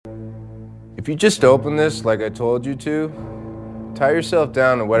If you just open this like I told you to, tie yourself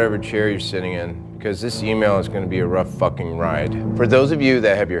down to whatever chair you're sitting in, because this email is going to be a rough fucking ride. For those of you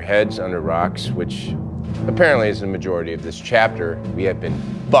that have your heads under rocks, which apparently is the majority of this chapter, we have been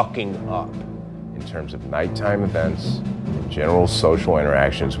fucking up in terms of nighttime events and general social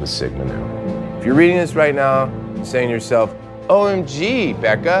interactions with Sigma Nu. If you're reading this right now and saying to yourself, OMG,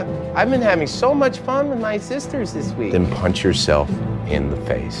 Becca, I've been having so much fun with my sisters this week, then punch yourself in the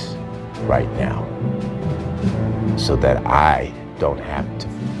face right now so that I don't have to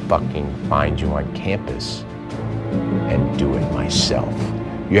fucking find you on campus and do it myself.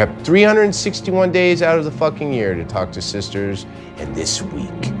 You have 361 days out of the fucking year to talk to sisters, and this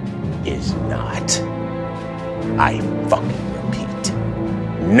week is not. I fucking repeat,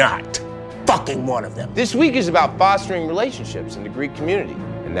 not fucking one of them. This week is about fostering relationships in the Greek community,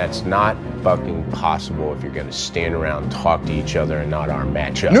 and that's not fucking possible if you're gonna stand around and talk to each other and not arm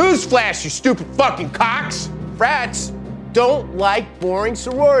match up. Newsflash, you stupid fucking cocks! Frats don't like boring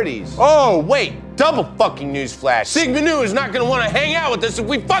sororities. Oh, wait, double fucking newsflash. Sigma Nu is not gonna wanna hang out with us if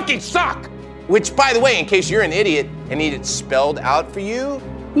we fucking suck! Which, by the way, in case you're an idiot and need it spelled out for you,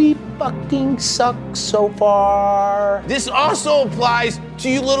 we fucking suck so far. This also applies to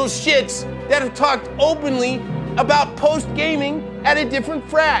you little shits that have talked openly about post-gaming at a different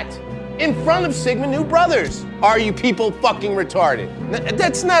frat in front of Sigma Nu brothers. Are you people fucking retarded?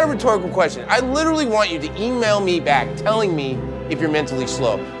 That's not a rhetorical question. I literally want you to email me back telling me if you're mentally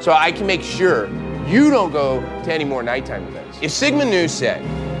slow so I can make sure you don't go to any more nighttime events. If Sigma Nu said,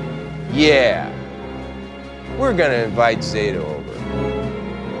 yeah, we're gonna invite Zeta over,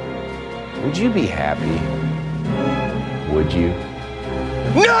 would you be happy? Would you?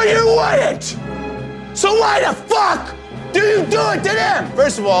 No, you wouldn't! So why the fuck do you do it to them?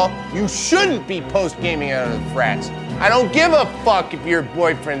 First of all, you shouldn't be post-gaming out of the frats. I don't give a fuck if your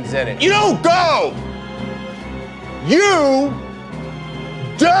boyfriend's in it. You don't go! You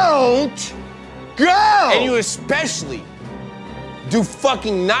don't go! And you especially do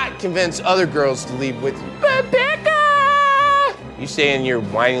fucking not convince other girls to leave with you. Rebecca! You say in your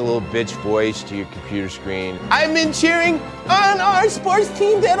whiny little bitch voice to your computer screen, I've been cheering on our sports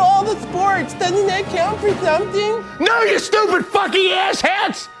teams at all the sports. Doesn't that count for something? No, you stupid fucking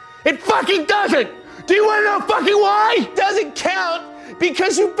asshats! It fucking doesn't! Do you wanna know fucking why? Doesn't count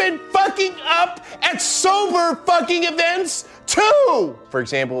because you've been fucking up at sober fucking events too! For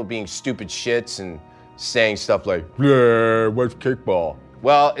example, being stupid shits and saying stuff like, yeah, what's kickball?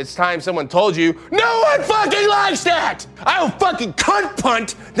 Well, it's time someone told you, no one fucking likes that! I will fucking cunt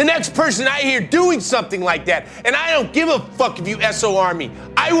punt the next person I hear doing something like that, and I don't give a fuck if you SOR me.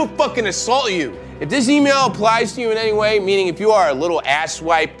 I will fucking assault you. If this email applies to you in any way, meaning if you are a little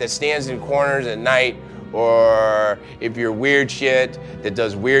asswipe that stands in corners at night, or if you're weird shit that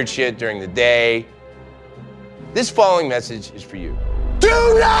does weird shit during the day, this following message is for you. Do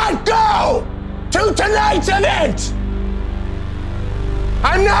not go to tonight's event!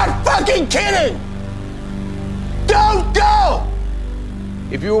 I'm not fucking kidding! Don't go!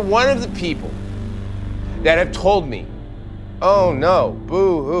 If you're one of the people that have told me, oh no,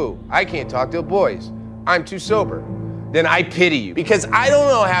 boo-hoo, I can't talk to boys, I'm too sober, then I pity you. Because I don't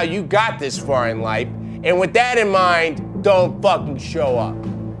know how you got this far in life, and with that in mind, don't fucking show up.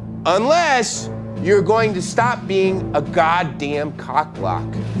 Unless you're going to stop being a goddamn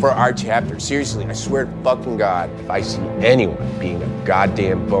cockblock for our chapter. Seriously, I swear to fucking God, if I see anyone being a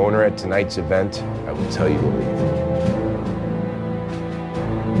goddamn boner at tonight's event, I will tell you to leave.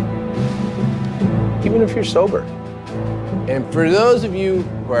 Even if you're sober. And for those of you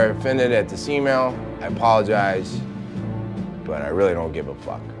who are offended at this email, I apologize, but I really don't give a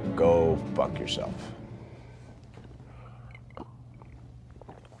fuck. Go fuck yourself.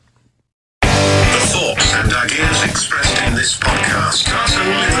 Thoughts and ideas expressed in this podcast are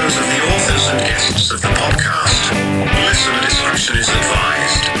solely those of the authors and guests of the podcast. Listener discretion is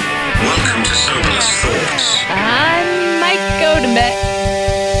advised. Welcome to Soberless Thoughts. I'm Mike Godembeck.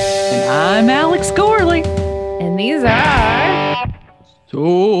 And I'm Alex Gorley. And these are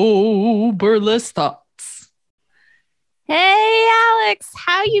Soberless Thoughts. Hey, Alex,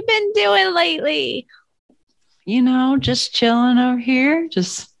 how you been doing lately? You know, just chilling over here,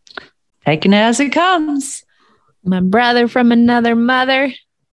 just taking it as it comes. My brother from another mother.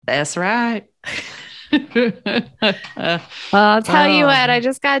 That's right. Well, I'll tell you what, I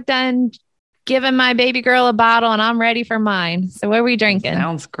just got done giving my baby girl a bottle and I'm ready for mine. So what are we drinking?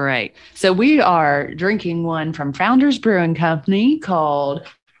 Sounds great. So we are drinking one from Founders Brewing Company called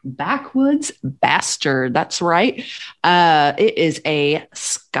Backwoods Bastard. That's right. It is a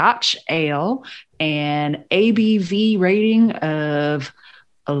Scotch ale and ABV rating of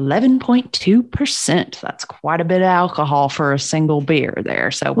 11.2%. That's quite a bit of alcohol for a single beer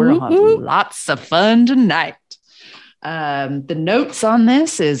there. So we're going to have lots of fun tonight. The notes on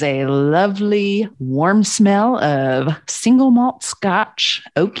this is a lovely warm smell of single malt scotch,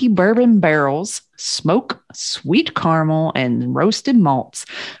 oaky bourbon barrels, smoke, sweet caramel, and roasted malts,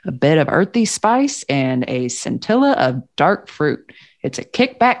 a bit of earthy spice, and a scintilla of dark fruit. It's a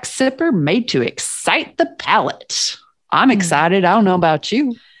kickback sipper made to excite the palate. I'm excited. I don't know about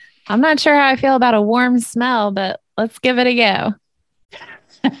you. I'm not sure how I feel about a warm smell, but let's give it a go.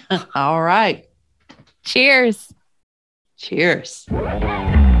 All right. Cheers. Cheers.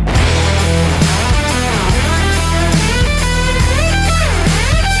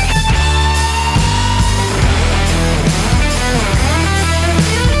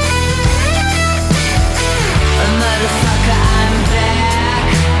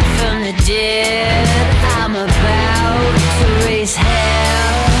 I'm about to raise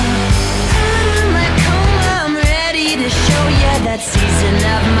hell. I'm like home, I'm ready to show ya that season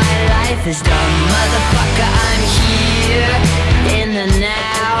of my life is done. Motherfucker, I'm here in the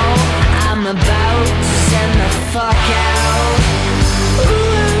now. I'm about to send the fuck out.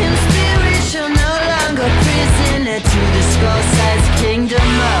 Ooh, in spirit, you're no longer prisoner to the skull-sized kingdom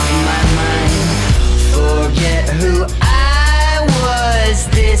of my mind. Forget who I was,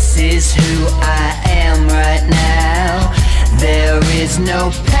 this is who I am right now. There is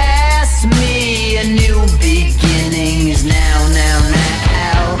no past me, a new beginning is now.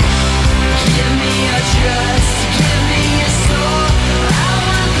 Give me your trust, give me your soul. I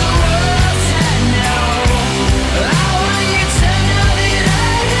want the world to know. I want you to know that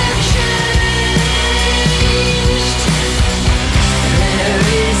I have changed. There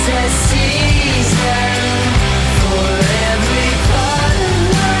is a season for every part of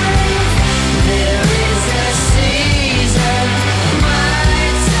life. There is a season. My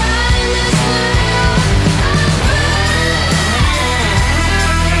time is now.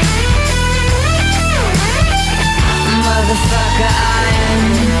 Motherfucker, I'm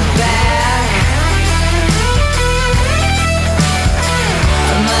back.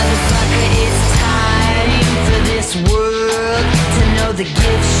 Motherfucker, it's time for this world to know the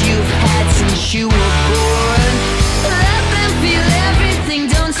gifts you've had since you were born. Let them feel everything,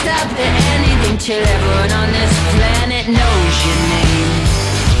 don't stop at anything till everyone on this planet knows your name.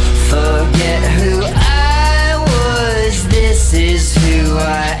 Forget who I was, this is who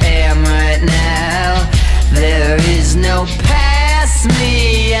I am right now. There is no past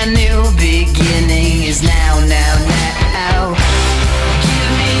me, a new beginning is now.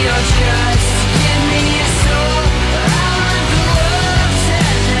 Give me your trust, give me your soul. I want the world to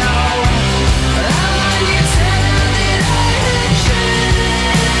know. I want you to know that I have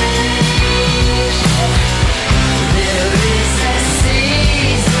changed. There is a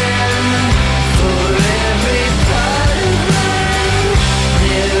season for every part of life.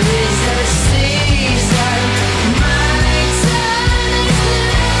 There is a season. My time is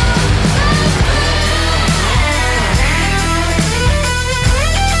now.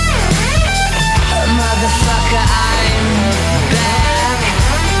 Motherfucker, I'm back.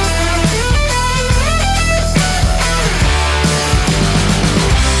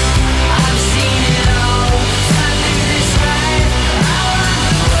 I've seen it all. I've lived this life. I want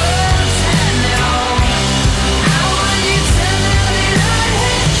the world to know. I want you to know that I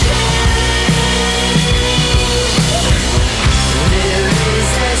have changed. There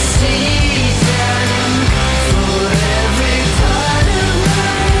is a season for every part of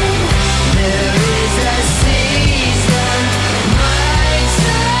life. There is a season. My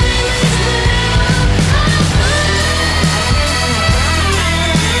time is now.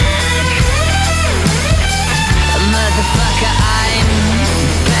 Motherfucker, I'm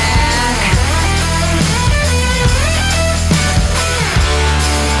back.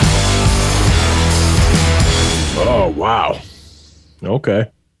 Oh wow. Okay.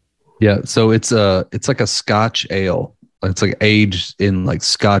 Yeah, so it's like a Scotch ale. It's like aged in like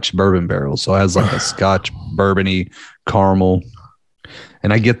Scotch bourbon barrels. So it has like a Scotch bourbony caramel.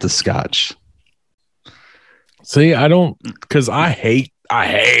 And I get the Scotch. See, I don't, because I hate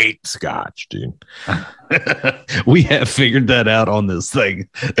Scotch, dude. We have figured that out on this thing.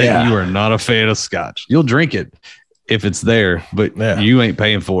 That Yeah. You are not a fan of Scotch. You'll drink it if it's there, but Yeah. you ain't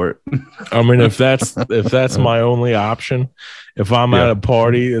paying for it. I mean, if that's my only option, if I'm at a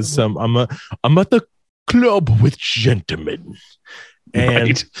party, I'm at the club with gentlemen,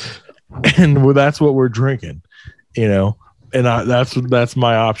 and Right. and well, that's what we're drinking, and that's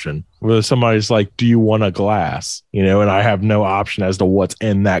my option. Whether somebody's like, "Do you want a glass?" and I have no option as to what's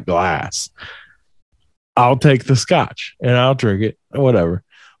in that glass, I'll take the Scotch and I'll drink it, whatever.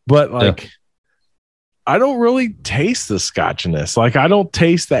 But like, I don't really taste the scotchiness. Like, I don't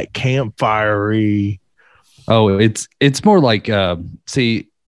taste that campfire-y. Oh, it's more like see,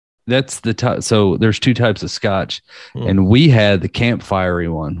 that's the type. So there's two types of scotch, and we had the campfire-y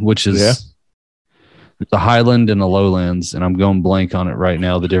one, which is the Highland and the Lowlands, and I'm going blank on it right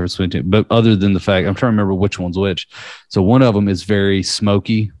now. The difference between two, but other than the fact, I'm trying to remember which one's which. So one of them is very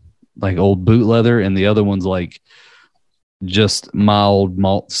smoky, like old boot leather, and the other one's like just mild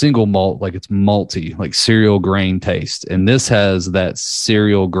malt, single malt, like it's malty, like cereal grain taste. And this has that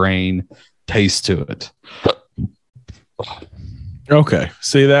cereal grain taste to it. Okay.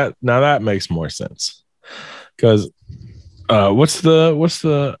 See that? Now that makes more sense. Because what's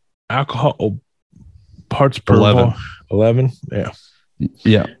the alcohol parts per 11. 11? Yeah.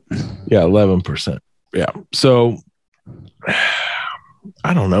 Yeah. Yeah, 11%. Yeah. So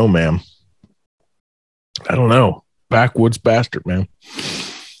I don't know, man. I don't know. Backwoods bastard, man.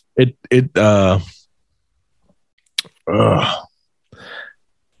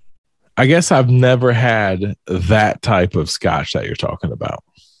 I guess I've never had that type of scotch that you're talking about.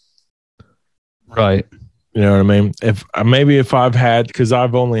 Right. You know what I mean? If I've had, because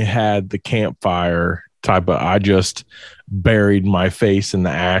I've only had the campfire type of, I just buried my face in the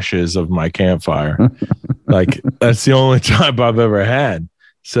ashes of my campfire. Like, that's the only type I've ever had.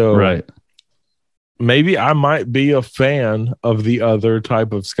 So right. Maybe I might be a fan of the other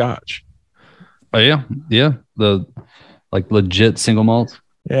type of scotch. Oh yeah. Yeah. The like legit single malt.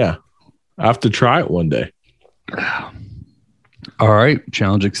 Yeah. I have to try it one day. All right.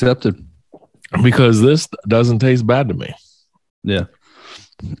 Challenge accepted. Because this doesn't taste bad to me. Yeah.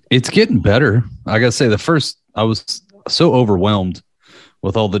 It's getting better. I gotta say, I was so overwhelmed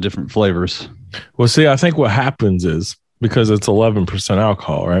with all the different flavors. Well, see, I think what happens is because it's 11%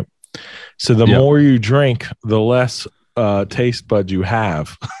 alcohol, right? So the more you drink, the less taste buds you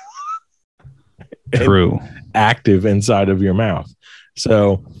have. True. Active inside of your mouth.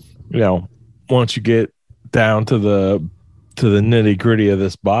 So, you know, once you get down to the nitty gritty of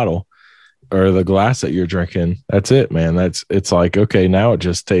this bottle or the glass that you're drinking, that's it, man. It's like, okay, now it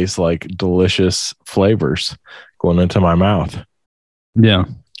just tastes like delicious flavors going into my mouth. Yeah.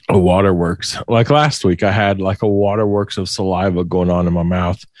 A waterworks. Like last week, I had like a waterworks of saliva going on in my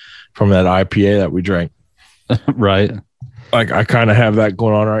mouth from that IPA that we drank. Right. Like I kind of have that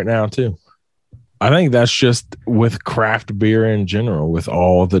going on right now too. I think that's just with craft beer in general, with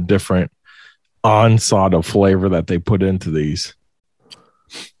all the different onslaught of flavor that they put into these.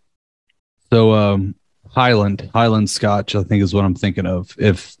 So Highland Scotch, I think is what I'm thinking of.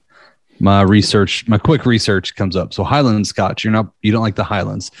 If my quick research comes up. So Highland Scotch, you don't like the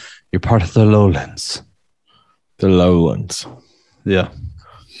Highlands. You're part of the Lowlands. The Lowlands. Yeah.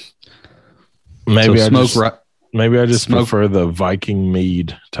 Maybe so I just prefer the Viking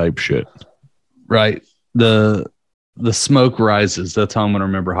mead type shit. Right. The smoke rises. That's how I'm going to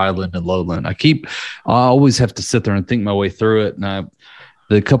remember Highland and Lowland. I always have to sit there and think my way through it. And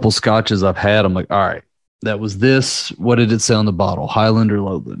the couple scotches I've had, I'm like, all right, that was this. What did it say on the bottle? Highland or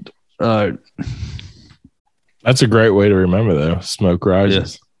Lowland? That's a great way to remember though. Smoke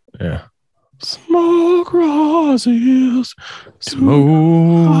rises. Yeah. Smoke rises.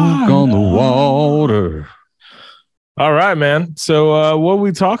 Smoke on the water. All right, man. So what are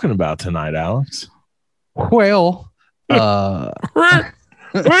we talking about tonight, Alex? Well,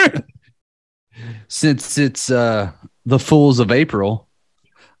 since it's the Fools of April,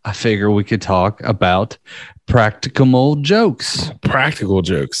 I figure we could talk about practical jokes. Practical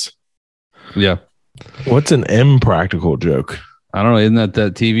jokes. Yeah. What's an impractical joke? I don't know. Isn't that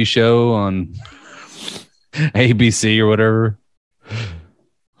TV show on ABC or whatever?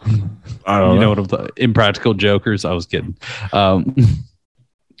 I don't know. What I'm talking? Impractical Jokers. I was kidding.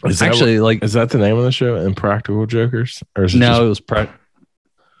 Is that the name of the show? Impractical Jokers? Or is it no, it was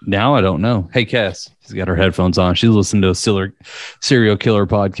now I don't know. Hey, Cass, she's got her headphones on. She's listening to a serial killer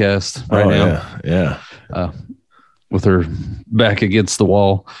podcast right now. Yeah. With her back against the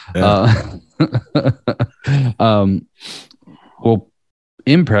wall. Yeah. Well,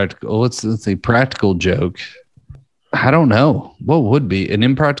 impractical. Let's say practical joke. I don't know. What would be an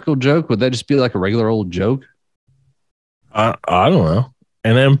impractical joke? Would that just be like a regular old joke? I don't know.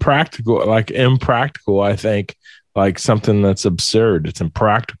 And impractical, I think like something that's absurd. It's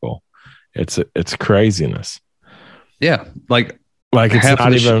impractical. It's craziness. Yeah. Like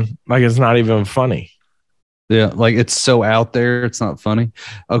it's not even funny. Yeah. Like it's so out there. It's not funny.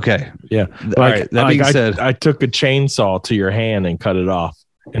 Okay. Yeah. All right. That being said, I took a chainsaw to your hand and cut it off.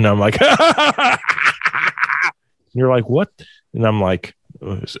 And I'm like, you're like, what? And I'm like,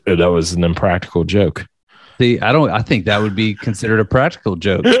 that was an impractical joke. See, I think that would be considered a practical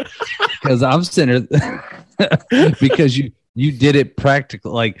joke because I'm sitting there because you did it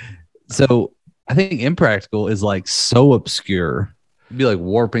practical. Like, so I think impractical is like so obscure. It'd be like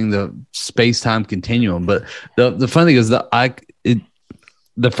warping the space-time continuum. But the funny thing is that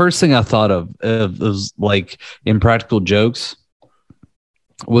the first thing I thought of was like impractical jokes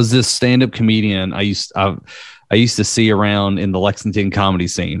was this stand-up comedian I used to see around in the Lexington comedy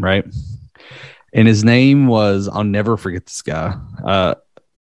scene, right? And his name was, I'll never forget this guy. I'm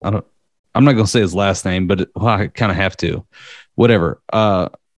not going to say his last name, but I kind of have to. Whatever.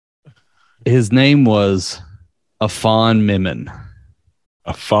 His name was Afon Mimon.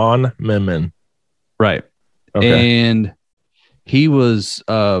 Afon Mimon. Right. Okay. And he was,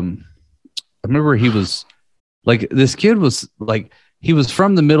 I remember he was like, this kid was like, he was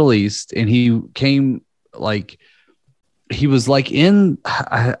from the Middle East and he came like, he was like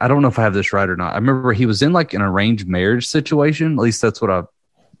I don't know if I have this right or not. I remember he was in like an arranged marriage situation. At least that's what I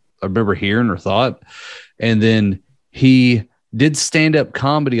remember hearing or thought. And then he did stand-up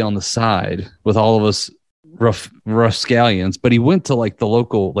comedy on the side with all of us rough scallions, but he went to like the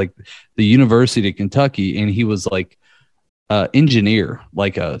local, like the University of Kentucky, and he was like engineer,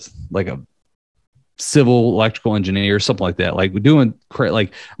 like a civil electrical engineer, something like that. Like doing like,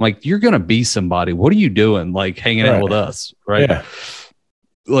 I'm like, you're gonna be somebody. What are you doing? Like hanging out with us, right? Yeah.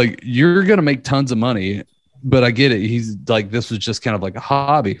 Like you're gonna make tons of money. But I get it. He's like, this was just kind of like a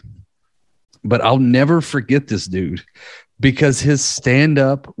hobby. But I'll never forget this dude because his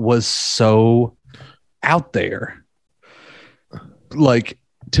stand-up was so out there. Like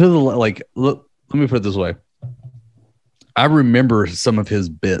look, let me put it this way. I remember some of his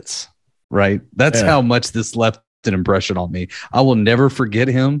bits. Right. That's how much this left an impression on me. I will never forget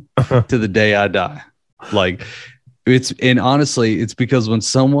him to the day I die. Like and honestly, it's because when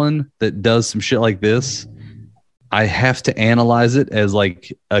someone that does some shit like this, I have to analyze it as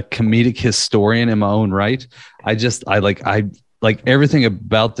like a comedic historian in my own right. I like everything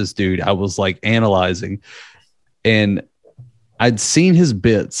about this dude. I was like analyzing, and I'd seen his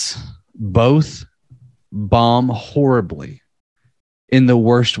bits both bomb horribly in the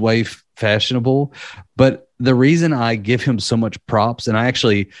worst way fashionable. But the reason I give him so much props and I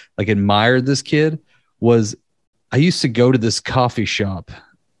actually like admired this kid was I used to go to this coffee shop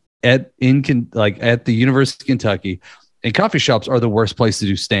at the University of Kentucky, and coffee shops are the worst place to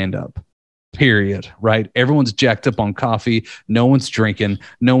do stand-up, period. Right. Everyone's jacked up on coffee. No one's drinking.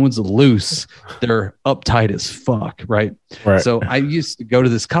 No one's loose. They're uptight as fuck. Right. So I used to go to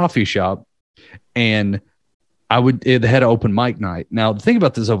this coffee shop, and it had an open mic night. Now, the thing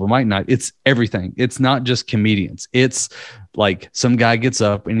about this open mic night, it's everything. It's not just comedians. It's like some guy gets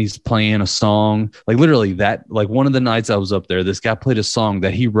up and he's playing a song. Like literally that, like one of the nights I was up there, this guy played a song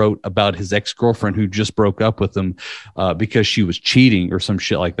that he wrote about his ex-girlfriend who just broke up with him because she was cheating or some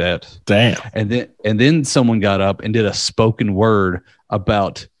shit like that. Damn. And then someone got up and did a spoken word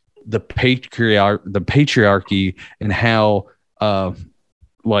about the patriarchy and how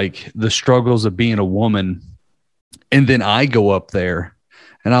like the struggles of being a woman. And then I go up there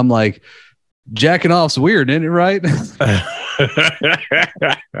and I'm like, jacking off's weird, isn't it? Right.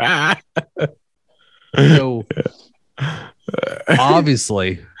 So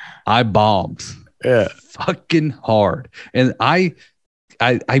obviously I bombed fucking hard. And I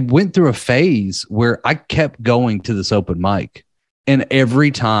went through a phase where I kept going to this open mic. And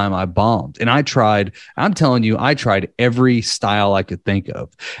every time I bombed, and I'm telling you, I tried every style I could think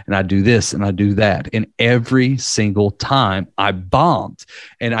of, and I do this and I do that. And every single time I bombed.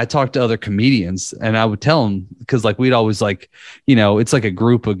 And I talked to other comedians and I would tell them, because like, we'd always like, it's like a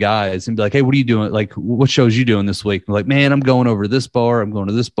group of guys and be like, hey, what are you doing? Like, what shows you doing this week? I'm like, man, I'm going over to this bar. I'm going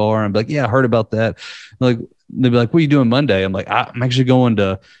to this bar. I'm like, yeah, I heard about that. Like, they'd be like, what are you doing Monday? I'm like, I'm actually going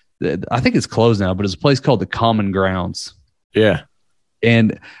to, I think it's closed now, but it's a place called the Common Grounds. Yeah.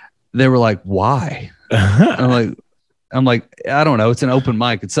 And they were like, why? I'm like, I don't know. It's an open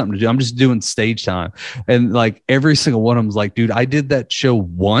mic. It's something to do. I'm just doing stage time. And like every single one of them was like, dude, I did that show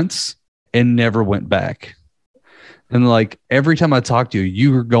once and never went back. And like every time I talk to you,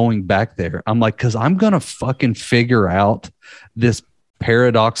 you were going back there. I'm like, because I'm going to fucking figure out this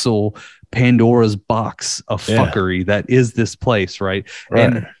paradoxical Pandora's box of fuckery that is this place. Right.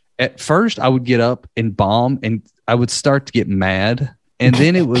 And at first I would get up and bomb and I would start to get mad. And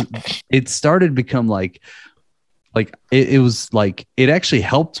then it started to become like it was like, it actually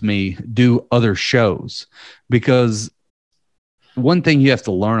helped me do other shows, because one thing you have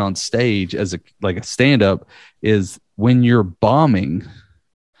to learn on stage as a stand-up is when you're bombing,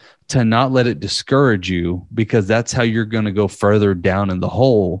 to not let it discourage you, because that's how you're going to go further down in the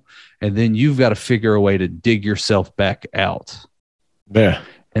hole and then you've got to figure a way to dig yourself back out. Yeah.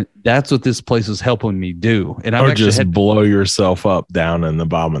 And that's what this place was helping me do. And Or just blow yourself up down in the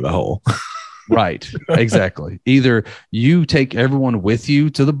bottom of the hole. Right. Exactly. Either you take everyone with you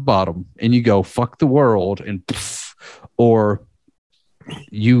to the bottom and you go, fuck the world, and poof, or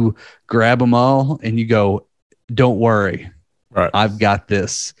you grab them all and you go, don't worry. Right. I've got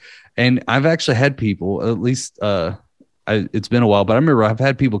this. And I've actually had people, at least it's been a while, but I remember I've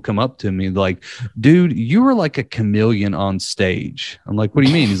had people come up to me like, dude, you were like a chameleon on stage. I'm like, what do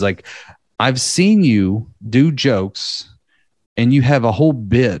you mean? He's like, I've seen you do jokes and you have a whole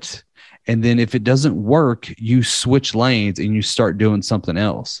bit. And then if it doesn't work, you switch lanes and you start doing something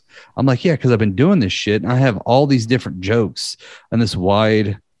else. I'm like, yeah, because I've been doing this shit and I have all these different jokes and this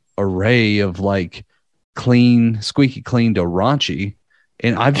wide array of like clean, squeaky clean to raunchy.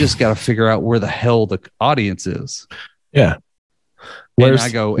 And I've just got to figure out where the hell the audience is. Yeah. Where's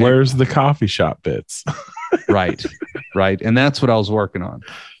the coffee shop bits? Right. Right. And that's what I was working on.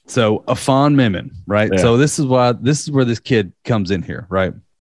 So a Fawn Mimmin, right? Yeah. So this is where this kid comes in here, right?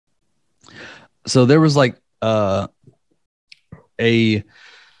 So there was like I can't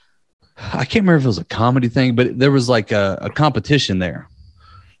remember if it was a comedy thing, but there was like a competition there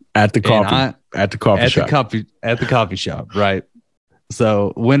at the coffee shop, right?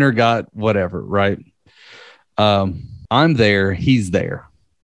 So winner got whatever, right? I'm there, he's there.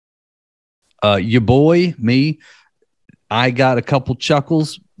 Your boy, me, I got a couple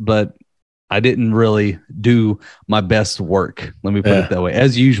chuckles, but I didn't really do my best work. Let me put it that way.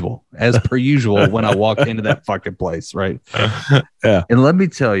 As per usual, when I walked into that fucking place, right? Yeah. And let me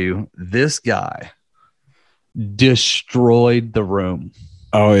tell you, this guy destroyed the room.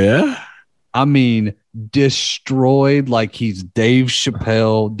 Oh, yeah? I mean, destroyed like he's Dave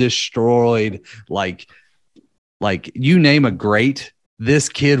Chappelle, destroyed like you name a great. This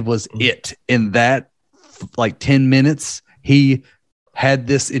kid was it. In that like 10 minutes, he had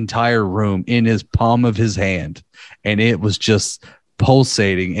this entire room in his palm of his hand, and it was just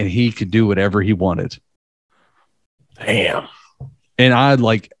pulsating, and he could do whatever he wanted. Damn. And I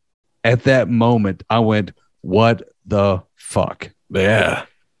like at that moment, I went, what the fuck? Yeah.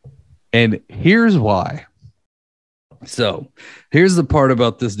 And here's why. So here's the part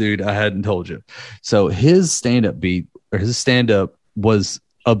about this dude I hadn't told you. So his stand-up beat or his stand-up was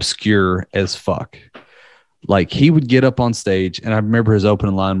obscure as fuck. Like he would get up on stage, and I remember his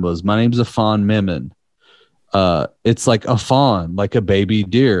opening line was, "My name's a Fawn Mimmin. It's like a fawn, like a baby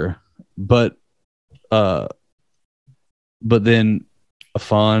deer, but then a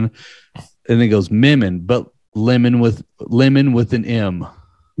fawn," and then he goes Mimmin, but lemon with an M.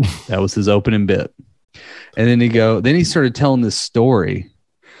 That was his opening bit. And then he started telling this story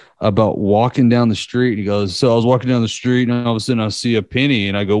about walking down the street. He goes, so I was walking down the street, and all of a sudden I see a penny,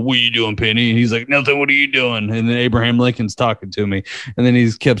 and I go, what are you doing, Penny? And he's like, nothing, what are you doing? And then Abraham Lincoln's talking to me. And then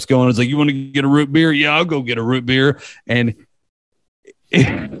he keeps going. It's like, you want to get a root beer? Yeah, I'll go get a root beer. And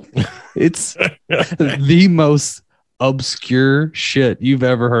it's the most obscure shit you've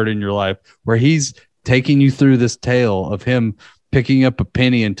ever heard in your life, where he's taking you through this tale of him picking up a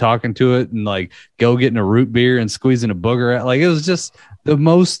penny and talking to it, and like go getting a root beer and squeezing a booger out. Like it was just the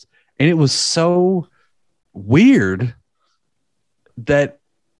most, and it was so weird that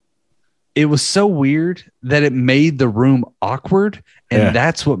it made the room awkward. And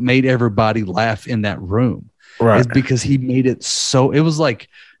that's what made everybody laugh in that room. Right. Is because he made it so, it was like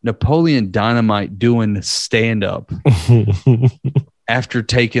Napoleon Dynamite doing stand up after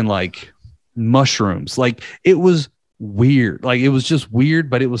taking like mushrooms. Like it was weird. Like it was just weird,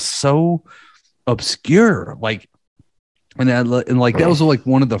 but it was so obscure. Like, and that was like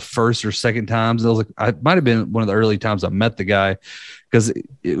one of the first or second times. I might have been one of the early times I met the guy, because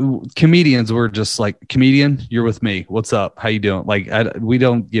comedians were just like, comedian, you're with me. What's up? How you doing? Like, we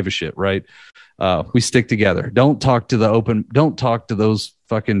don't give a shit. Right. We stick together. Don't talk to those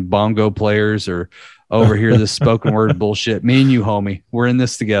fucking bongo players or over here, this spoken word bullshit. Me and you, homie, we're in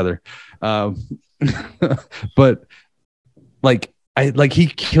this together. But like he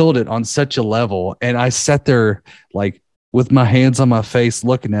killed it on such a level. And I sat there like with my hands on my face,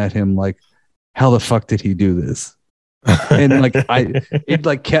 looking at him like, how the fuck did he do this? And like, it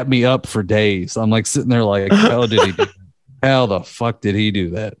like kept me up for days. I'm like sitting there like, how did he do that? How the fuck did he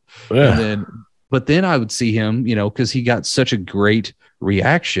do that? Yeah. But then I would see him, cause he got such a great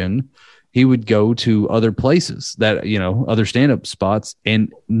reaction. He would go to other places that, other stand-up spots,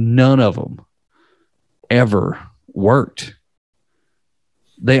 and none of them ever worked.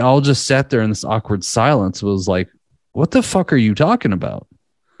 They all just sat there in this awkward silence. It was like, what the fuck are you talking about?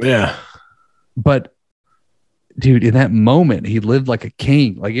 Yeah. But dude, in that moment, he lived like a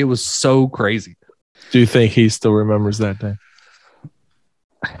king. Like it was so crazy. Do you think he still remembers that day?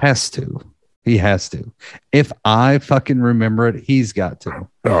 Has to. He has to. If I fucking remember it, he's got to.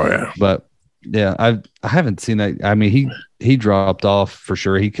 Oh yeah. But yeah, I haven't seen that. I mean, he dropped off for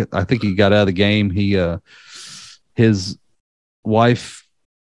sure. I think he got out of the game. His wife,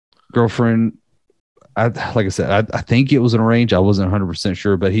 girlfriend, like I said, I think it was an arranged. I wasn't 100%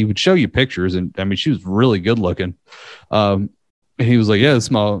 sure, but he would show you pictures, and I mean, she was really good looking. He was like, "Yeah,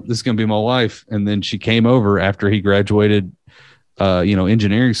 this is gonna be my wife," and then she came over after he graduated,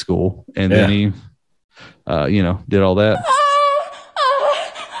 engineering school, and then he, did all that.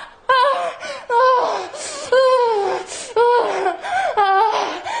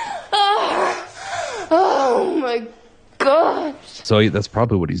 Oh my gosh. So that's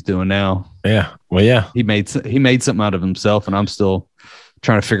probably what he's doing now. Yeah. Well, yeah. He made something out of himself, and I'm still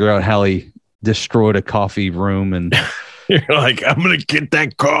trying to figure out how he destroyed a coffee room. And you're like, I'm gonna get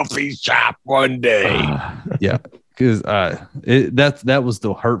that coffee shop one day. Yeah, because that was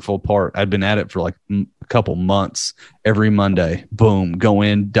the hurtful part. I'd been at it for like a couple months. Every Monday, boom, go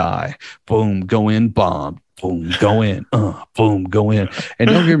in, die. Boom, go in, bomb. Boom, go in. Boom, go in. And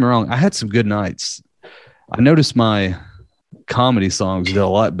don't get me wrong, I had some good nights. I noticed my comedy songs did a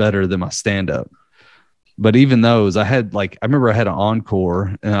lot better than my stand-up. But even those, I remember I had an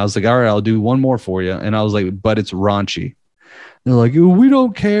encore, and I was like, all right, I'll do one more for you. And I was like, but it's raunchy. They're like, we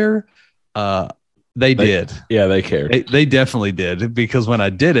don't care. They did. Yeah, they cared. They definitely did, because when I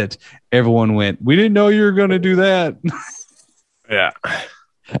did it, everyone went, we didn't know you were going to do that. Yeah.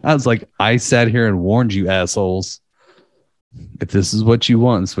 I was like, I sat here and warned you, assholes. If this is what you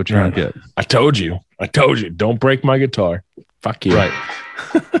want, it's what you're going to get. I told you. Don't break my guitar. Fuck you. Right.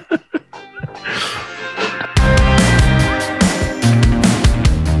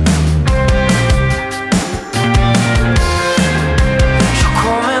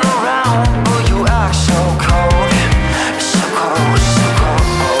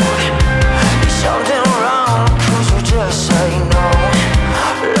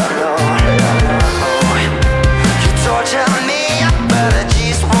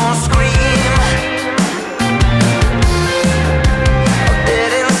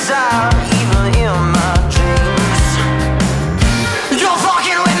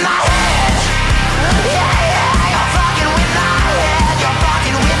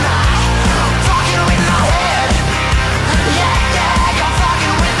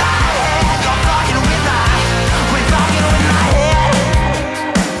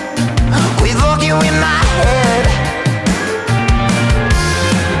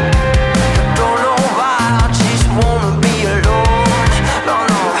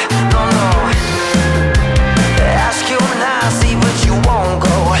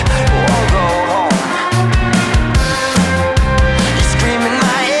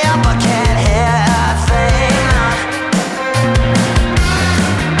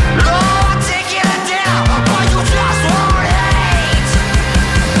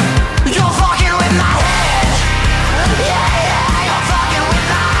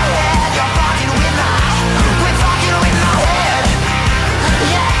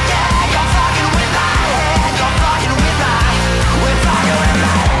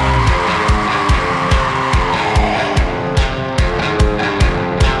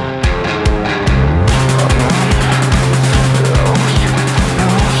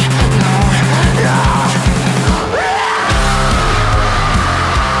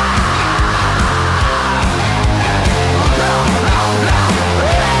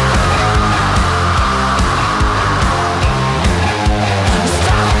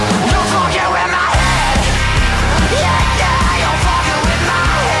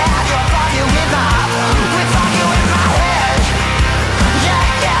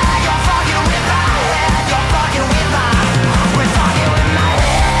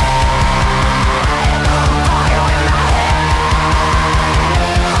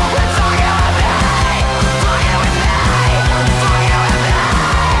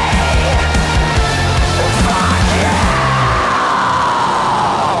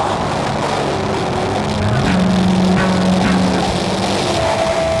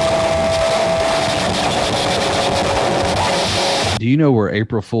 Do you know where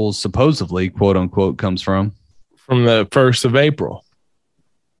April Fool's supposedly, quote unquote, comes from? From the 1st of April.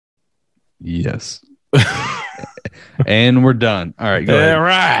 Yes. And we're done. All right. Go ahead. All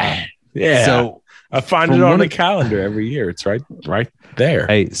right. Yeah. So I find it on the calendar every year. It's right there.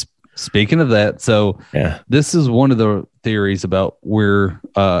 Hey, speaking of that, so yeah, this is one of the theories about where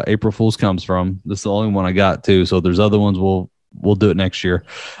April Fool's comes from. This is the only one I got too. So there's other ones we'll we'll do it next year.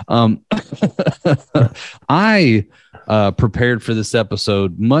 I prepared for this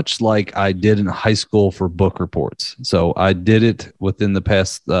episode much like I did in high school for book reports. So I did it within the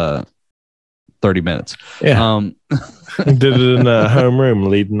past 30 minutes. Yeah. Did it in the homeroom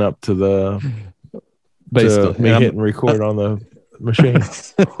leading up to the basically me hitting record on the machine.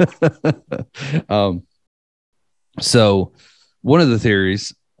 So one of the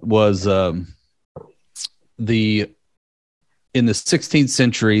theories was in the 16th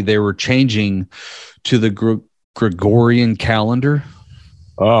century they were changing to the Gregorian calendar.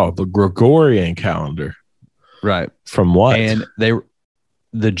 Oh, the Gregorian calendar. Right. From what? And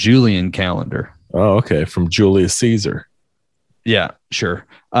the Julian calendar. Oh, okay. From Julius Caesar. Yeah, sure.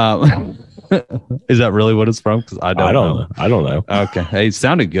 Is that really what it's from? Because I don't know. I don't know. Okay. Hey, it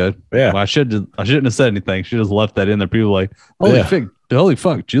sounded good. Yeah. Well, I shouldn't have said anything. Should have just left that in there. People were like, holy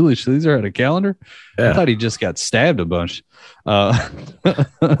fuck, Julius Caesar had a calendar? Yeah. I thought he just got stabbed a bunch.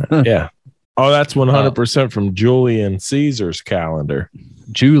 Yeah. Oh, that's 100% from Julian Caesar's calendar.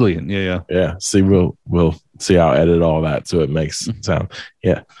 Julian. Yeah. Yeah. See, we'll see. I'll edit all that so it makes sound.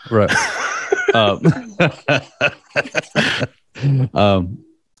 Yeah. Right.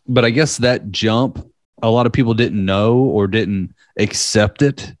 But I guess that jump, a lot of people didn't know or didn't accept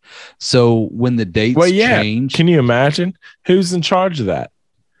it. So when the dates changed, can you imagine who's in charge of that?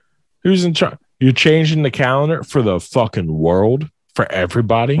 Who's in charge? You're changing the calendar for the fucking world, for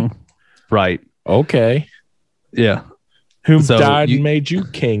everybody, right? Okay, yeah. Who died and made you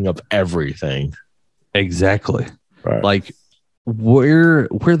king of everything? Exactly. Right. Like, where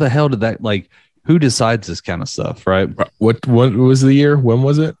the hell did that, like, who decides this kind of stuff, right? What was the year? When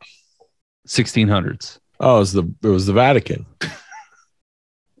was it? 1600s. Oh, it was the Vatican.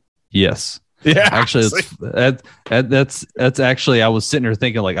 Yes. Yeah. Actually, that's actually, I was sitting there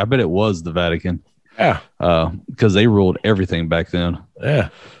thinking, like, I bet it was the Vatican. Yeah. Because they ruled everything back then. Yeah.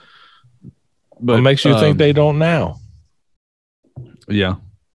 But what makes you think they don't now? Yeah.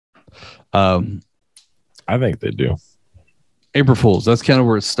 I think they do. April Fools. That's kind of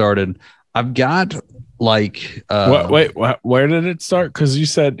where it started. I've got like where did it start? Because you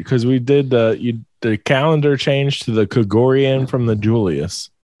said we did the calendar changed to the Gregorian from the Julius.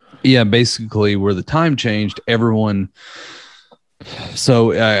 Yeah, basically where the time changed, everyone.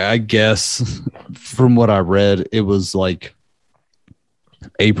 So I guess from what I read, it was like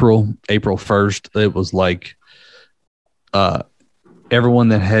April 1st. It was like everyone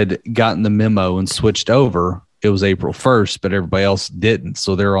that had gotten the memo and switched over, it was April 1st, but everybody else didn't.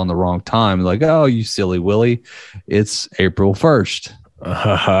 So they're on the wrong time. Like, oh, you silly Willie. It's April 1st.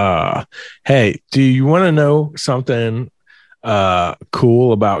 Hey, do you want to know something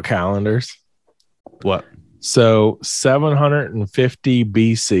cool about calendars? What? So 750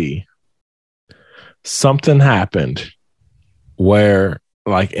 BC, something happened where,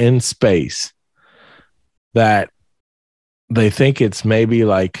 like in space, that they think it's maybe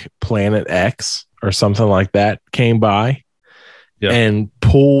like Planet X or something like that came by and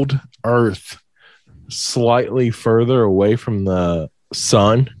pulled Earth slightly further away from the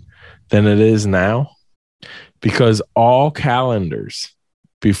sun than it is now, because all calendars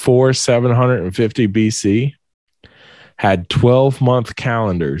before 750 BC had 12-month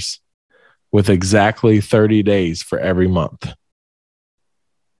calendars with exactly 30 days for every month.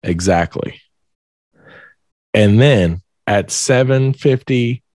 Exactly. And then at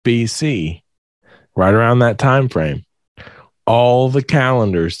 750 BC, right around that time frame, all the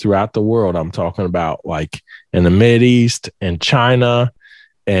calendars throughout the world, I'm talking about like in the Mideast and China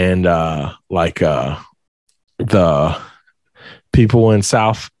and the people in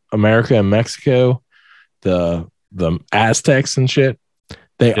South America and Mexico, the Aztecs and shit,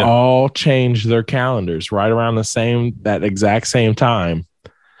 they all changed their calendars right around that exact same time,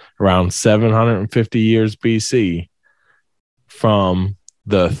 around 750 years BC, from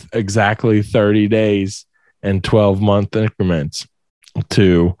the exactly 30 days and 12-month increments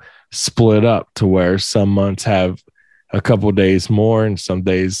to split up to where some months have a couple days more and some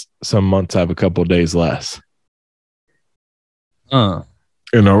months have a couple days less. And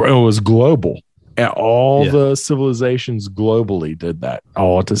it was global. And all the civilizations globally did that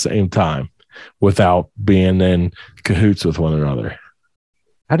all at the same time without being in cahoots with one another.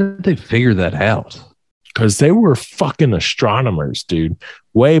 How did they figure that out? Because they were fucking astronomers, dude.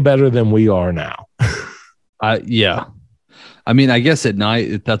 Way better than we are now. Yeah. I mean, I guess at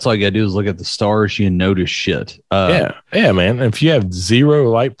night, that's all you gotta do is look at the stars. You notice shit. Yeah, man. If you have zero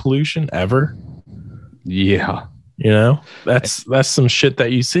light pollution ever, yeah, you know, that's some shit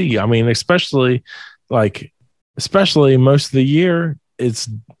that you see. I mean, especially most of the year, it's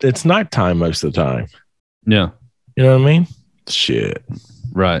nighttime most of the time. Yeah, you know what I mean. Shit.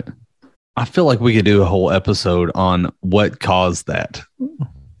 Right. I feel like we could do a whole episode on what caused that.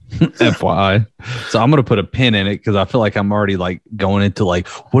 FYI. So I'm going to put a pin in it because I feel like I'm already like going into like,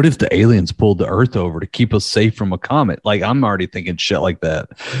 what if the aliens pulled the Earth over to keep us safe from a comet? Like I'm already thinking shit like that.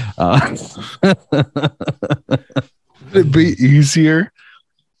 It'd be easier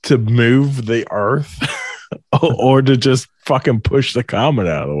to move the Earth or to just fucking push the comet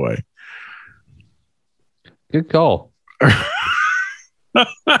out of the way. Good call.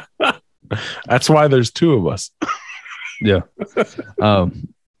 That's why there's two of us. Yeah.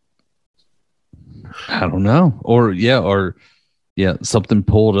 I don't know. Or something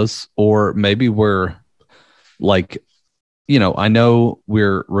pulled us, or maybe we're like, I know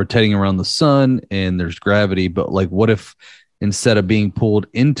we're rotating around the sun and there's gravity, but like, what if instead of being pulled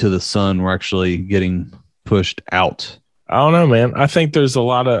into the sun, we're actually getting pushed out? I don't know, man. I think there's a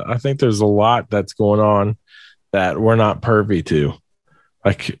lot that's going on that we're not privy to.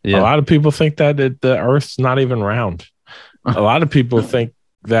 Like a lot of people think that the Earth's not even round. A lot of people think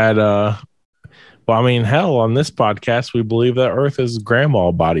that, well, I mean, hell, on this podcast, we believe that Earth is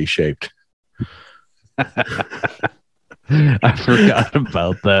grandma body shaped. I forgot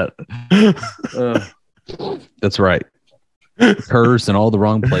about that. That's right. Curves in all the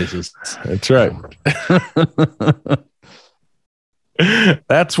wrong places. That's right.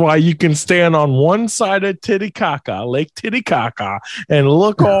 That's why you can stand on one side of Titicaca, Lake Titicaca, and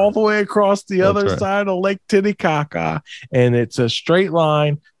look all the way across the other side of Lake Titicaca, and it's a straight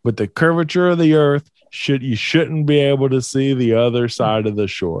line with the curvature of the Earth. You shouldn't be able to see the other side of the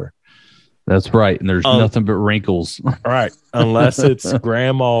shore. That's right, and there's nothing but wrinkles. Right, unless it's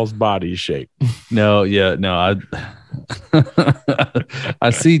grandma's body shape. No. I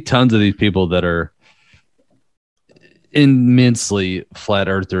see tons of these people that are immensely flat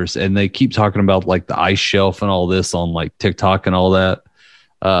earthers, and they keep talking about like the ice shelf and all this on like TikTok and all that.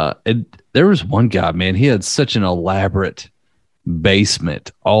 And there was one guy, man, he had such an elaborate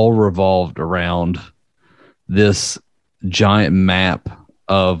basement all revolved around this giant map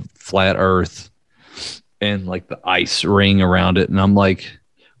of flat earth and like the ice ring around it. And I'm like,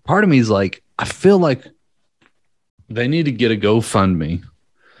 part of me is like, I feel like they need to get a GoFundMe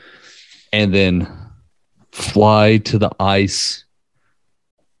and then fly to the ice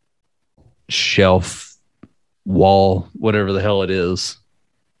shelf wall, whatever the hell it is.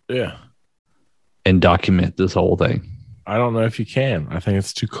 Yeah. And document this whole thing. I don't know if you can. I think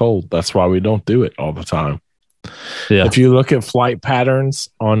it's too cold. That's why we don't do it all the time. Yeah. If you look at flight patterns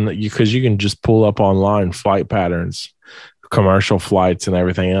because you can just pull up online flight patterns, commercial flights and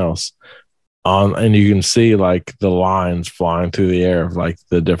everything else and you can see like the lines flying through the air of like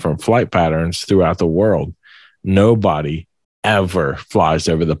the different flight patterns throughout the world. Nobody ever flies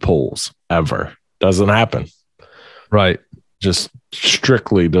over the poles ever. Doesn't happen. Right. Just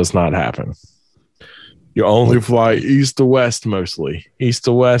strictly does not happen. You only fly east to west, mostly east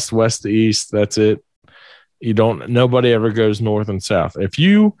to west, west to east. That's it. Nobody ever goes north and south. If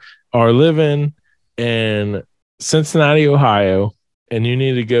you are living in Cincinnati, Ohio, and you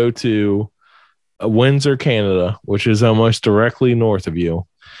need to go to Windsor, Canada, which is almost directly north of you,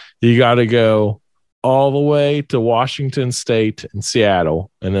 you got to go all the way to Washington State and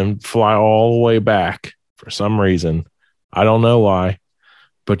Seattle and then fly all the way back for some reason. I don't know why,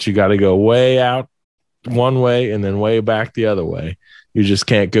 but you got to go way out one way and then way back the other way. You just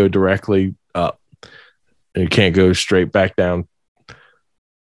can't go directly up. You can't go straight back down.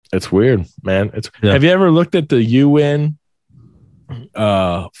 It's weird, man. Have you ever looked at the UN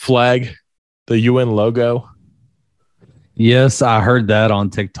flag, the UN logo? Yes, I heard that on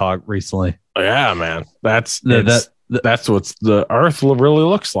TikTok recently. Yeah, man. That's what the Earth really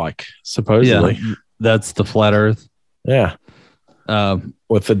looks like, supposedly. Yeah, that's the flat Earth. Yeah.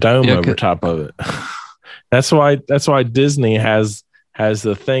 With the dome over top of it. That's why Disney has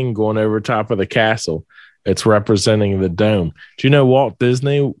the thing going over top of the castle. It's representing the dome. Do you know Walt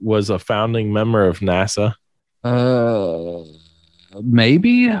Disney was a founding member of NASA?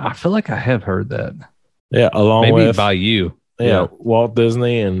 Maybe. I feel like I have heard that. Yeah, along with by you. Yeah, Walt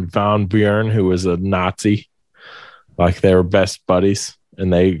Disney and Von Buren, who was a Nazi. Like they were best buddies,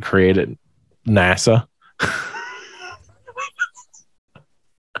 and they created NASA.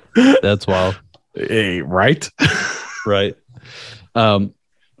 That's wild. Right? Right.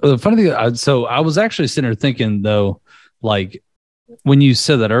 The funny thing, so I was actually sitting there thinking, though, like when you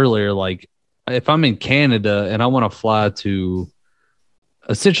said that earlier, like if I'm in Canada and I want to fly to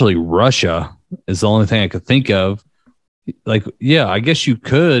essentially Russia is the only thing I could think of. Like, yeah, I guess you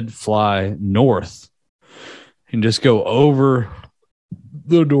could fly north and just go over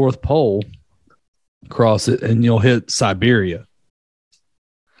the North Pole cross it, and you'll hit Siberia.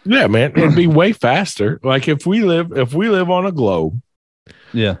 Yeah, man, it'd be way faster. Like if we live on a globe,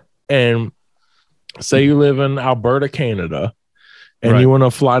 Yeah. and say you live in Alberta, Canada, and Right. you want to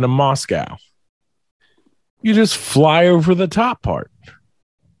fly to Moscow, you just fly over the top part,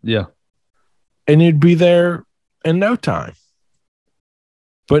 Yeah. and you'd be there in no time.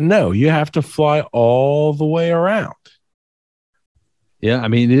 But no, you have to fly all the way around. Yeah. I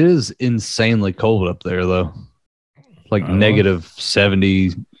mean, it is insanely cold up there, though. Like negative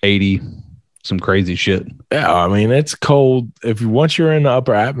 70, 80, some crazy shit. Yeah, I mean it's cold. Once you're in the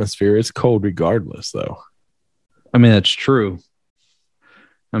upper atmosphere, it's cold regardless, though. I mean, that's true.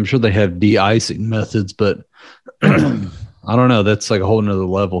 I'm sure they have de-icing methods, but I don't know. That's like a whole nother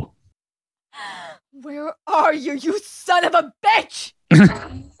level. Where are you, you son of a bitch?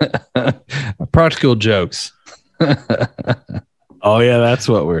 Practical jokes. Oh yeah, that's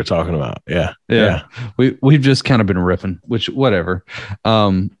what we were talking about. Yeah. We've just kind of been riffing, which whatever.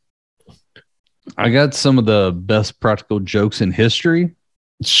 I got some of the best practical jokes in history.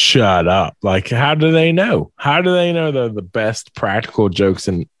 Shut up. Like, how do they know? How do they know they're the best practical jokes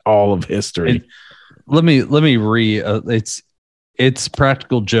in all of history? Let me it's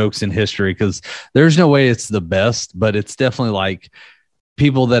practical jokes in history, because there's no way it's the best, but it's definitely like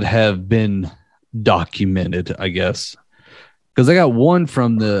people that have been documented, I guess. Because I got one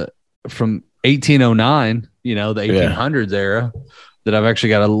from 1809, the 1800s era, that I've actually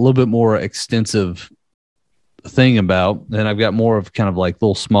got a little bit more extensive thing about. And I've got more of kind of like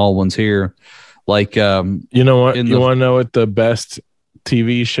little small ones here. Like, you know what? You want to know what the best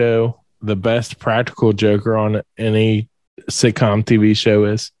TV show, the best practical joker on any sitcom TV show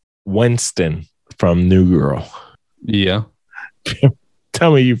is? Winston from New Girl. Yeah.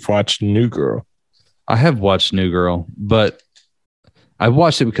 Tell me you've watched New Girl. I have watched New Girl, but I've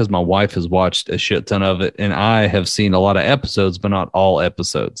watched it because my wife has watched a shit ton of it, and I have seen a lot of episodes, but not all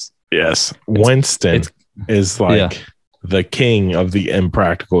episodes. Yes. Winston is like the king of the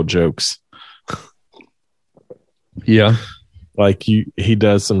impractical jokes. Yeah. Like he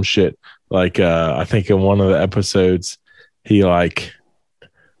does some shit. Like I think in one of the episodes, he like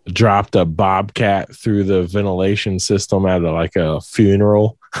dropped a bobcat through the ventilation system at a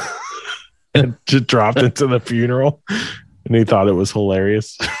funeral and just dropped into the funeral. And he thought it was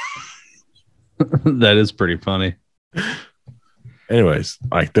hilarious. That is pretty funny. Anyways,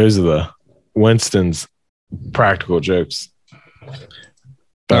 like those are the Winston's practical jokes.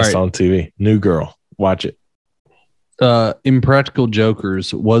 Best on TV. New Girl. Watch it. Impractical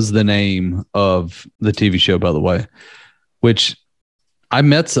Jokers was the name of the TV show, by the way, which I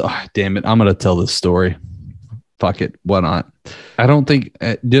met. Damn it. I'm going to tell this story. Fuck it. Why not? I don't think.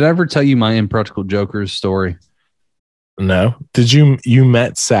 Did I ever tell you my Impractical Jokers story? No. Did you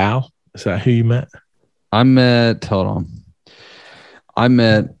met Sal? Is that who you met? Hold on. I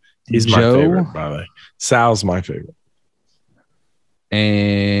met He's Joe, my favorite, by the way. Sal's my favorite.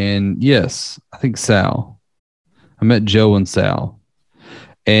 And yes, I think Sal. I met Joe and Sal.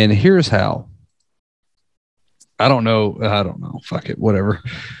 And here's how. I don't know. Fuck it. Whatever.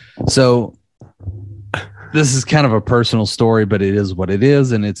 So this is kind of a personal story, but it is what it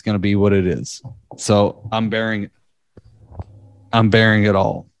is, and it's going to be what it is. So I'm bearing it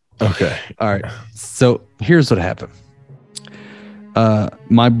all. Okay. All right. So here's what happened.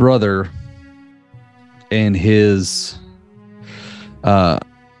 My brother and his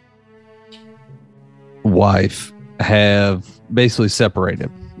wife have basically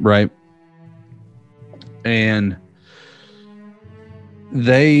separated, right? And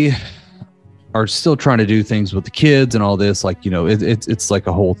they are still trying to do things with the kids and all this. Like, it's like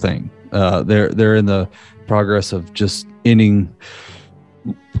a whole thing. They're in the progress of just ending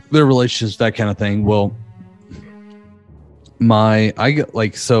their relationships, that kind of thing. Well,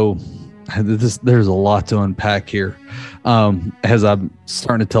 there's a lot to unpack here. As I'm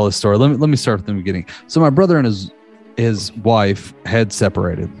starting to tell this story, let me start from the beginning. So my brother and his wife had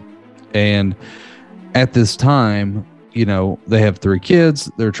separated, and at this time, they have 3 kids.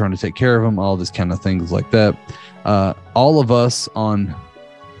 They're trying to take care of them, all this kind of things like that. All of us on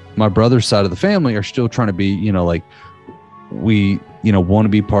my brother's side of the family are still trying to be, we want to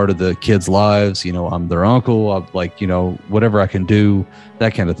be part of the kids' lives. I'm their uncle. I'm like, whatever I can do,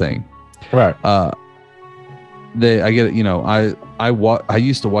 that kind of thing. Right. I get it. I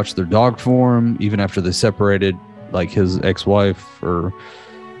used to watch their dog form even after they separated. Like his ex-wife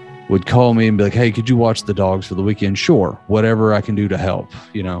would call me and be like, "Hey, could you watch the dogs for the weekend?" Sure, whatever I can do to help.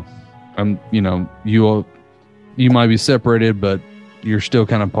 You might be separated, but you're still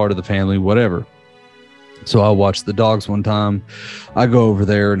kind of part of the family. Whatever. So I watched the dogs one time. I go over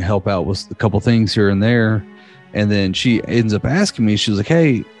there and help out with a couple things here and there. And then she ends up asking me, she was like,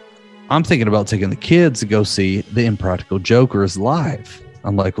 hey, I'm thinking about taking the kids to go see the Impractical Jokers live.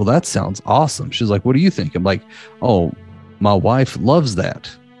 I'm like, well, that sounds awesome. She's like, what do you think? I'm like, oh, my wife loves that.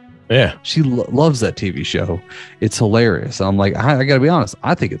 Yeah. She loves that TV show. It's hilarious. I'm like, I got to be honest.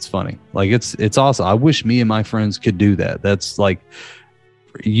 I think it's funny. Like, it's awesome. I wish me and my friends could do that. That's like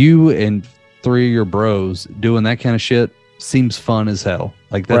you and 3 of your bros doing that kind of shit seems fun as hell.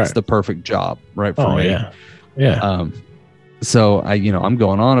 Like, that's the perfect job, right? For me. Yeah. Yeah. So I'm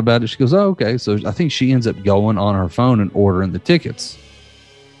going on about it. She goes, oh, okay. So I think she ends up going on her phone and ordering the tickets.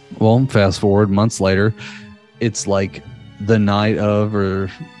 Well, fast forward months later, it's like the night of or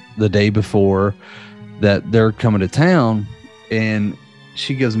the day before that they're coming to town, and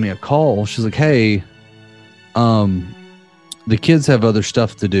she gives me a call. She's like, hey, the kids have other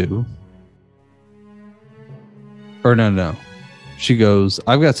stuff to do. Or no. She goes,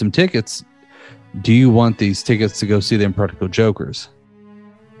 I've got some tickets. Do you want these tickets to go see the Impractical Jokers?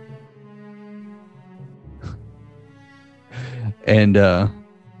 And I'm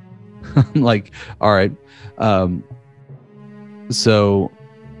like, all right. So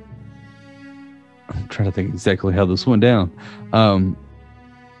I'm trying to think exactly how this went down.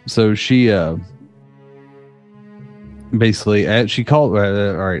 So she basically she called.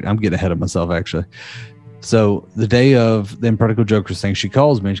 All right, I'm getting ahead of myself actually. So the day of the Impractical Jokers thing, she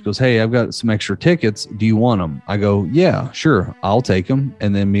calls me and she goes, hey, I've got some extra tickets. Do you want them? I go, yeah, sure. I'll take them.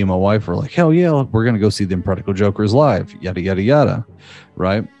 And then me and my wife were like, hell yeah, we're going to go see the Impractical Jokers live, yada, yada, yada.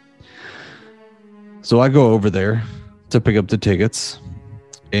 Right. So I go over there to pick up the tickets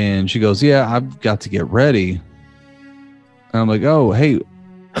and she goes, yeah, I've got to get ready. And I'm like, oh, hey,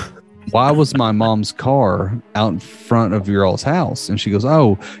 why was my mom's car out in front of your all's house? And she goes,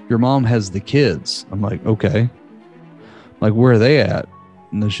 oh, your mom has the kids. I'm like, okay. Like, where are they at?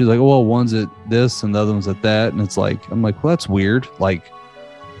 And then she's like, well, one's at this and the other one's at that. And it's like, I'm like, well, that's weird. Like,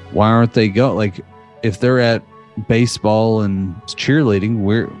 why aren't they like, if they're at baseball and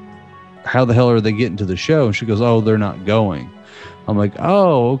cheerleading, how the hell are they getting to the show? And she goes, oh, they're not going. I'm like,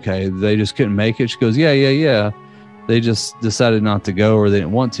 oh, okay. They just couldn't make it. She goes, yeah. They just decided not to go or they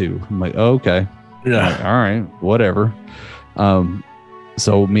didn't want to. I'm like, oh, okay. Yeah. Like, all right, whatever.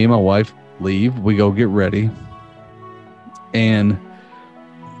 So me and my wife leave. We go get ready. And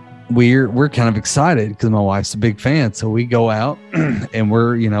we're kind of excited because my wife's a big fan. So we go out and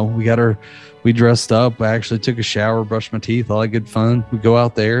we dressed up. I actually took a shower, brushed my teeth, all that good fun. We go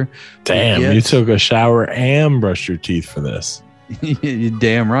out there. Damn, you took a shower and brushed your teeth for this. You're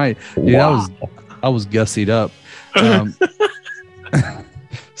damn right. Dude, wow. I was gussied up.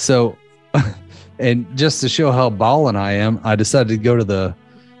 So, and just to show how ballin' I am, I decided to go to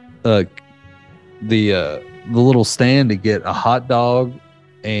the little stand to get a hot dog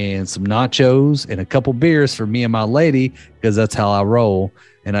and some nachos and a couple beers for me and my lady, because that's how I roll.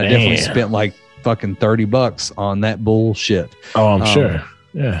 And I definitely spent like fucking $30 on that bullshit. Oh, I'm sure.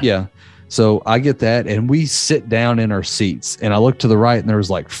 Yeah. So I get that and we sit down in our seats and I look to the right and there was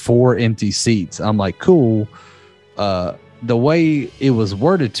like 4 empty seats. I'm like, cool. The way it was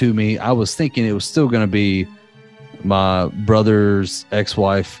worded to me, I was thinking it was still going to be my brother's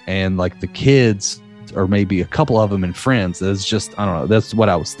ex-wife and like the kids, or maybe a couple of them and friends. It's just, I don't know. That's what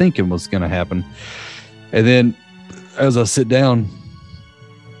I was thinking was going to happen. And then as I sit down,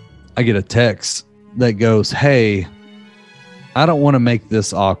 I get a text that goes, hey, I don't want to make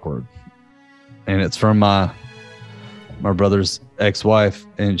this awkward. And it's from my brother's ex-wife.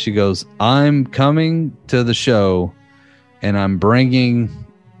 And she goes, I'm coming to the show and I'm bringing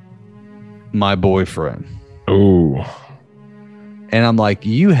my boyfriend. Ooh. And I'm like,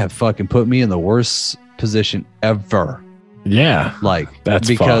 you have fucking put me in the worst position ever. Yeah. Like, that's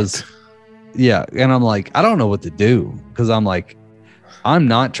because, fucked. Yeah. And I'm like, I don't know what to do. Cause I'm like, I'm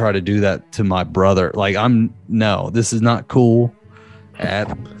not trying to do that to my brother. Like, no, this is not cool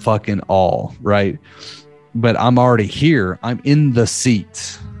at fucking all. Right. But I'm already here. I'm in the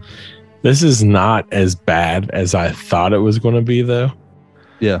seat. This is not as bad as I thought it was going to be, though.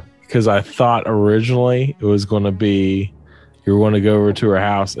 Yeah. Because I thought originally it was going to be, you were going to go over to her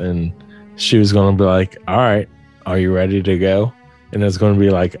house and she was going to be like, all right, are you ready to go? And it's going to be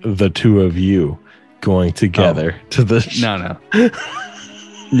like the two of you going together to the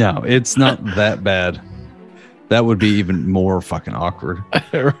No, it's not that bad. That would be even more fucking awkward.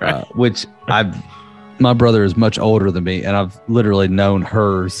 Right. Which my brother is much older than me, and I've literally known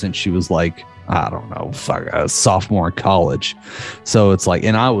her since she was like, I don't know, a sophomore in college. So it's like,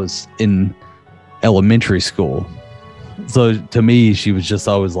 and I was in elementary school So to me, she was just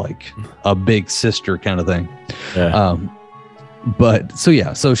always like a big sister kind of thing. Yeah. But so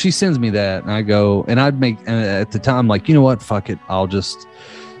yeah, so she sends me that, and I go, and I'd make, and at the time, like, you know what, fuck it,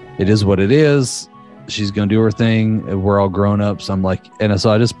 it is what it is. She's gonna do her thing. We're all grown up, so I'm like, and so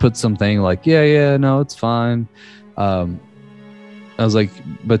I just put something like, yeah, no, it's fine. I was like,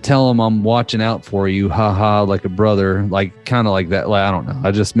 but tell him I'm watching out for you, haha, like a brother, like kind of like that. Like, I don't know. I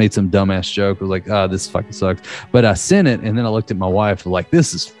just made some dumbass joke. I was like, this fucking sucks. But I sent it, and then I looked at my wife, like,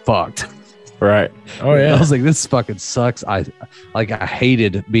 this is fucked. Right. Oh yeah. I was like, this fucking sucks. I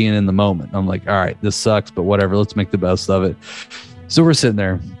hated being in the moment. I'm like, all right, this sucks, but whatever. Let's make the best of it. So we're sitting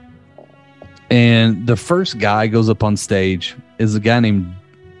there, and the first guy goes up on stage is a guy named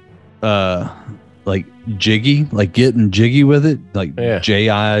like Jiggy, like getting jiggy with it, like Jiggy.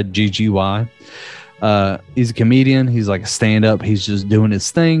 He's a comedian. He's like a stand-up. He's just doing his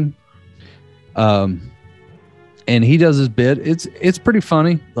thing. And he does his bit. It's pretty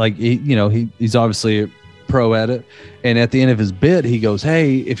funny. Like he's obviously a pro at it. And at the end of his bit, he goes,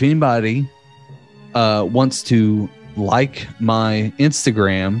 "Hey, if anybody wants to like my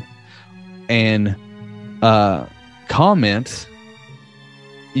Instagram and comment,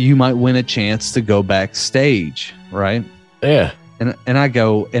 you might win a chance to go backstage." Right? Yeah. And I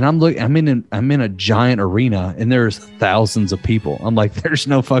go, and I'm in a giant arena, and there's thousands of people. I'm like, there's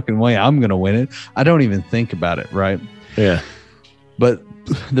no fucking way I'm gonna win it. I don't even think about it, right? Yeah. But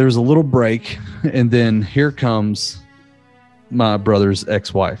there's a little break, and then here comes my brother's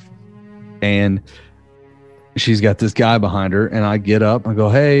ex-wife, and she's got this guy behind her, and I get up, I go,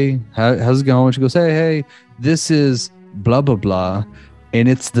 "Hey, how's it going?" She goes, hey, this is blah blah blah, and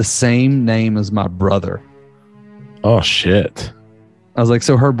it's the same name as my brother. Oh shit. I was like,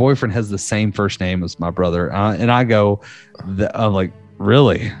 so her boyfriend has the same first name as my brother. And I go, I'm like,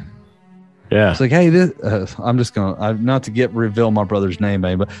 really? Yeah. It's like, hey, I'm just going to, not to reveal my brother's name,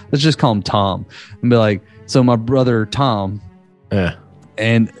 but let's just call him Tom. And be like, so my brother, Tom. Yeah.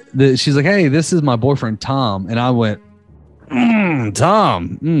 And she's like, hey, this is my boyfriend, Tom. And I went,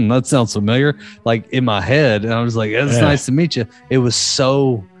 Tom, that sounds familiar. Like in my head. And I was like, it's nice to meet you. It was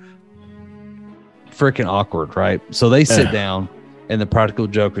so freaking awkward, right? So they sit down, and the Practical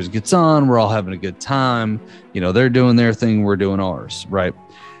Jokers gets on. We're all having a good time. They're doing their thing, we're doing ours, right?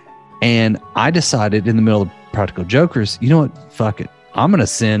 And I decided in the middle of Practical Jokers, you know what? Fuck it. I'm gonna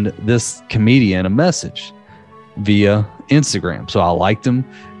send this comedian a message via Instagram. So I liked him,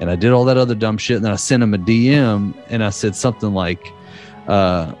 and I did all that other dumb shit, and then I sent him a DM, and I said something like,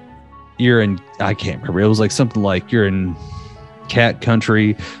 "You're in." I can't remember. It was like something like, "You're in cat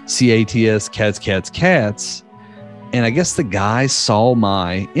country, CATS, cats." And I guess the guy saw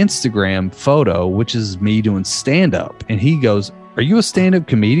my Instagram photo, which is me doing stand-up. And he goes, "Are you a stand-up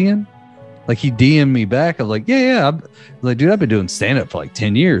comedian?" Like, he DM'd me back. I was like, yeah. I'm like, dude, I've been doing stand-up for like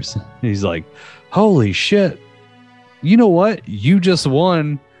 10 years. And he's like, holy shit. You know what? You just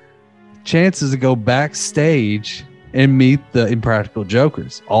won chances to go backstage and meet the Impractical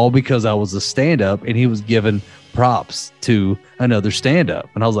Jokers, all because I was a stand-up and he was giving props to another stand-up.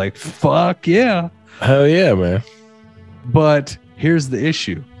 And I was like, fuck yeah. Hell yeah, man. But here's the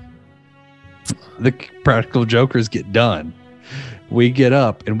issue. The Practical Jokers get done. We get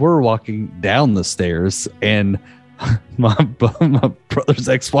up and we're walking down the stairs, and my brother's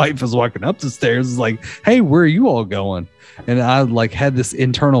ex-wife is walking up the stairs. Is like, hey, where are you all going? And I like had this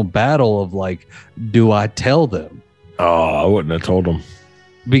internal battle of like, do I tell them? Oh, I wouldn't have told them.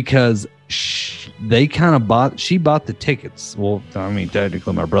 Because they kind of she bought the tickets. Well, I mean,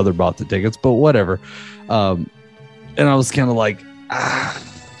 technically my brother bought the tickets, but whatever. And I was kind of like, I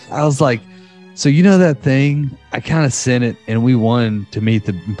was like, so you know that thing? I kind of sent it, and we won to meet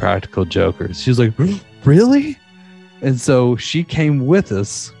the Practical Jokers. She was like, really? And so she came with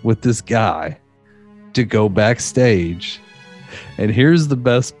us with this guy to go backstage. And here's the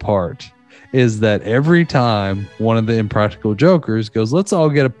best part, is that every time one of the Impractical Jokers goes, let's all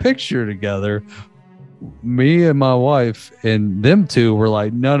get a picture together, me and my wife and them two were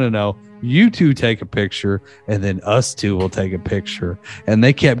like, no, you two take a picture, and then us two will take a picture. And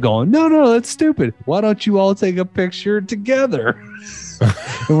they kept going, no, that's stupid. Why don't you all take a picture together?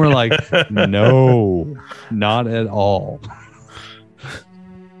 And we're like, no, not at all.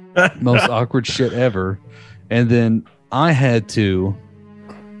 Most awkward shit ever. And then I had to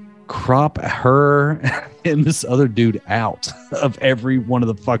crop her and this other dude out of every one of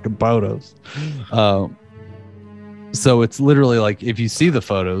the fucking photos. So it's literally like, if you see the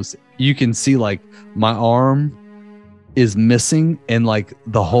photos, you can see like my arm is missing and like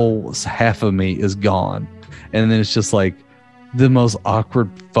the whole half of me is gone. And then it's just like the most awkward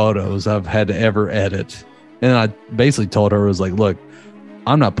photos I've had to ever edit. And I basically told her, I was like, look,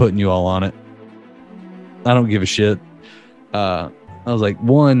 I'm not putting you all on it. I don't give a shit. I was like,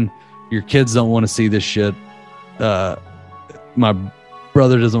 one, your kids don't want to see this shit. My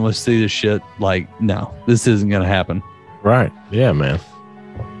brother doesn't want to see this shit. Like, no, this isn't going to happen. Right. Yeah, man.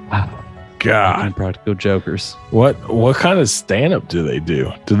 God. Impractical jokers. What kind of stand-up do they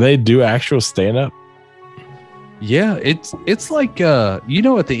do? Do they do actual stand-up? Yeah, it's like at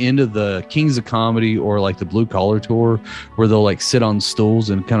the end of the Kings of Comedy or like the Blue Collar Tour where they'll like sit on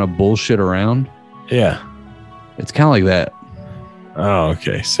stools and kind of bullshit around. Yeah. It's kind of like that. Oh,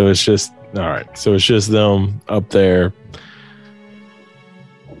 okay. So it's just all right. So it's just them up there.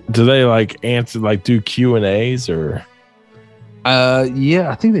 Do they like answer, like do Q&As or? Yeah,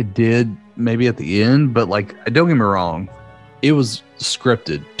 I think they did maybe at the end, but like, don't get me wrong, it was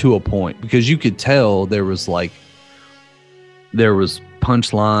scripted to a point because you could tell there was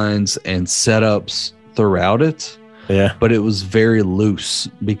punchlines and setups throughout it. Yeah. But it was very loose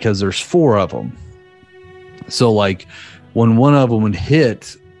because there's 4 of them. So like when one of them would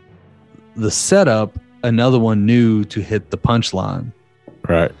hit the setup, another one knew to hit the punchline.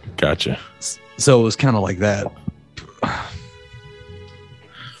 Right. Gotcha. So it was kind of like that.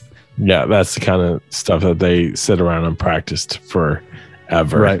 Yeah, that's the kind of stuff that they sit around and practiced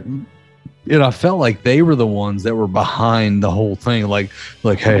forever. Right. And I felt like they were the ones that were behind the whole thing. Like,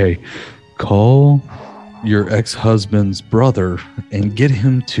 hey, call your ex-husband's brother and get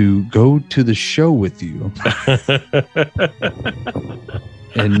him to go to the show with you.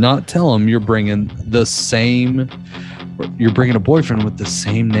 And not tell him you're bringing a boyfriend with the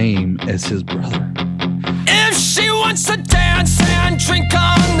same name as his brother. If she wants to dance and drink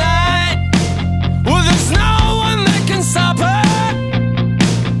all night, well, there's no one that can stop her.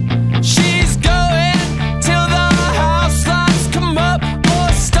 She's going till the house lights come up or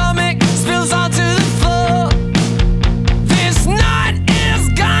her stomach spills onto the floor. This night is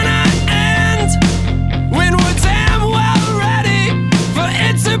gonna end when we're damn well ready for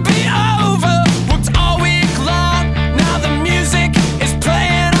it to be over. Worked all week long, now the music is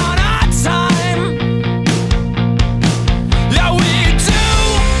playing on our time. Yeah, we do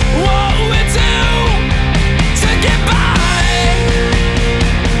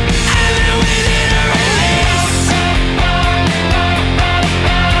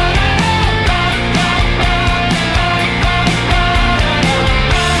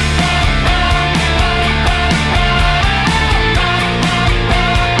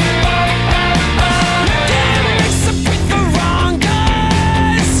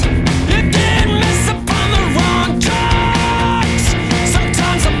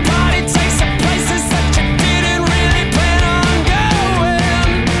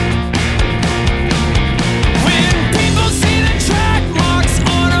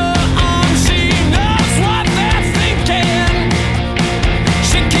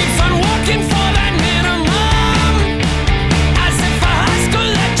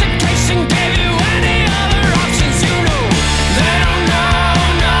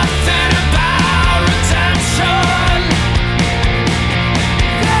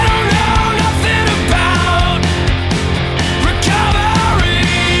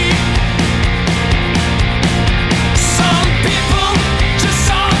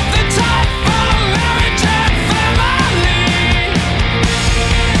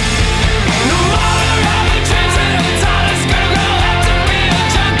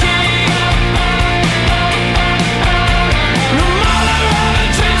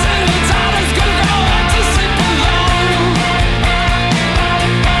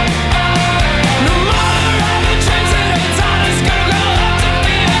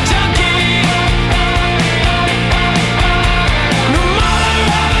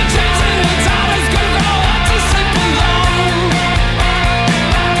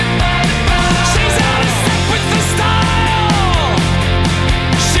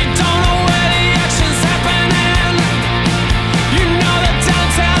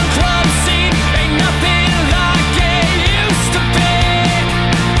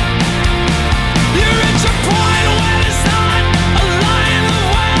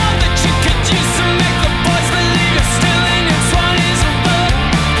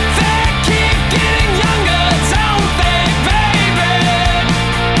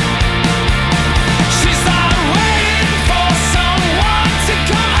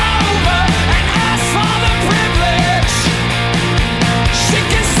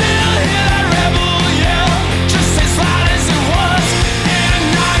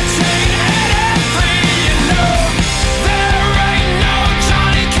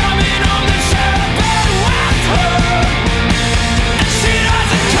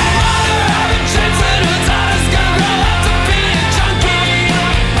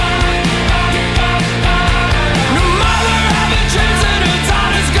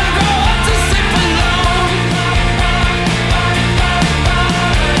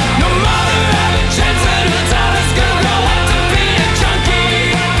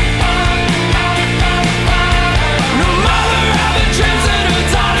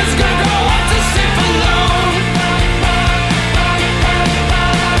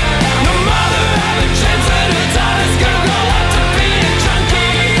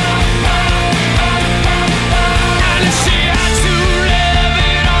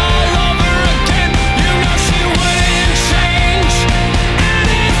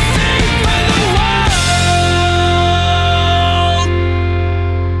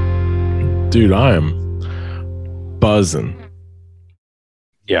Dude, I am buzzing.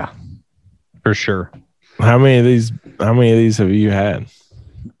 Yeah, for sure. How many of these have you had?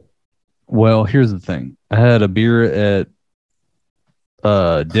 Well, here's the thing. I had a beer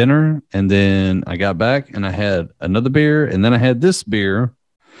at dinner, and then I got back and I had another beer, and then I had this beer,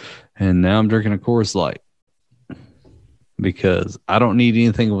 and now I'm drinking a Coors Light because I don't need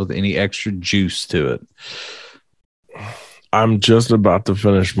anything with any extra juice to it. I'm just about to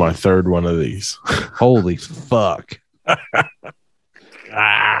finish my third one of these. Holy fuck.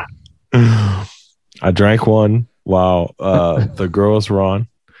 I drank one while the girls were on,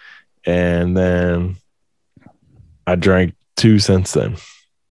 and then I drank 2 since then.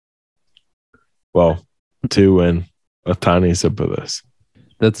 Well, 2 and a tiny sip of this.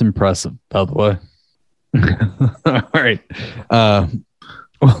 That's impressive, by the way. All right.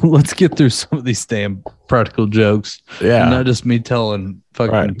 Well, let's get through some of these damn practical jokes. Yeah. And not just me telling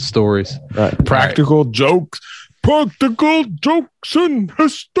fucking stories. Right. Practical jokes. Practical jokes in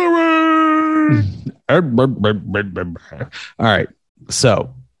history. All right.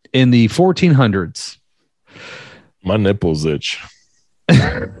 So, in the 1400s, my nipples itch.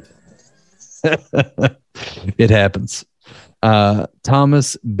 It happens.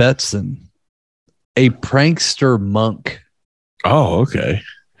 Thomas Betson, a prankster monk. Oh, okay.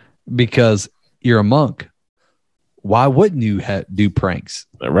 Because you're a monk. Why wouldn't you do pranks?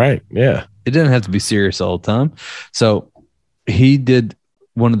 Right. Yeah. It didn't have to be serious all the time. So he did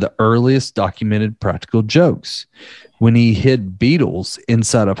one of the earliest documented practical jokes when he hid beetles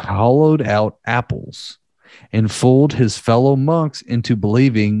inside of hollowed out apples and fooled his fellow monks into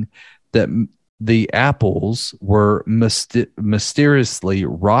believing that the apples were mysteriously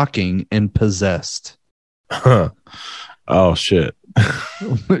rocking and possessed. Oh, shit.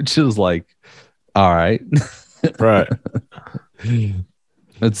 Which is like, all right. Right.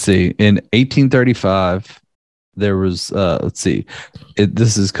 Let's see. In 1835, there was,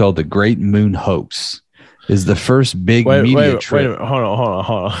 this is called the Great Moon Hoax. Is the first big media trip. Wait a minute. Hold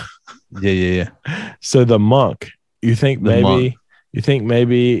on. Yeah. So the monk, you think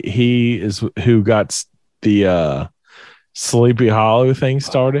maybe he is who got the Sleepy Hollow thing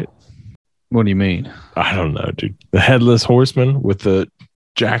started? What do you mean? I don't know, dude. The headless horseman with the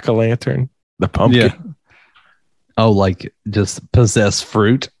jack-o'-lantern, the pumpkin. Yeah. Oh, like just possess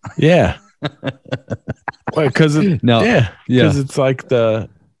fruit? Yeah. Because because it's like that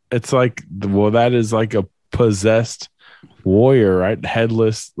is like a possessed warrior, right? The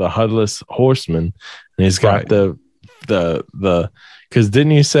headless horseman, and he's got the because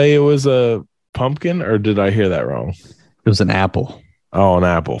didn't you say it was a pumpkin, or did I hear that wrong? It was an apple. Oh, an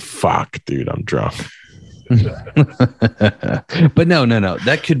apple. Fuck, dude, I'm drunk. But no.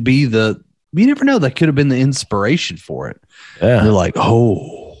 That could be you never know. That could have been the inspiration for it. Yeah. They're like,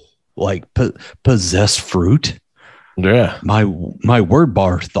 oh, like possess fruit. Yeah. My word,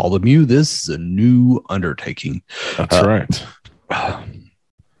 Bartholomew, this is a new undertaking. That's right.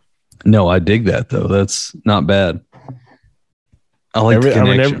 No, I dig that though. That's not bad. I like the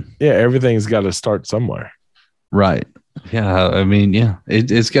connection. Everything's got to start somewhere. Right. Yeah. I mean, yeah,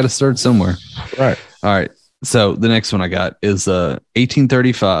 it's got to start somewhere. Right. All right. So the next one I got is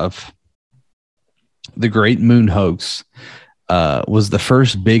 1835. The Great Moon Hoax was the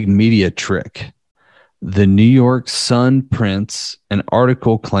first big media trick. The New York Sun prints an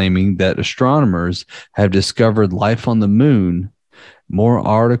article claiming that astronomers have discovered life on the moon. More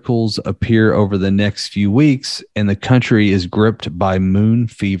articles appear over the next few weeks, and the country is gripped by moon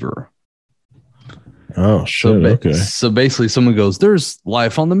fever. Oh, shit. Okay. So basically, someone goes, "There's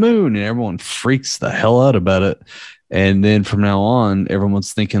life on the moon," and everyone freaks the hell out about it. And then from now on,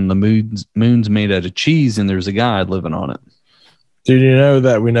 everyone's thinking the moon's made out of cheese, and there's a guy living on it. Did you know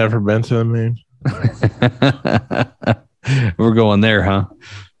that we never been to the moon? We're going there, huh?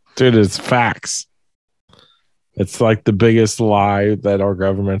 Dude, it's facts. It's like the biggest lie that our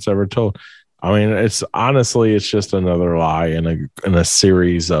government's ever told. I mean, it's just another lie in a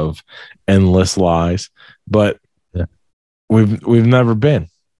series of endless lies. But we've never been.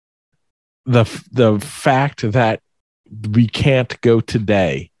 The fact that we can't go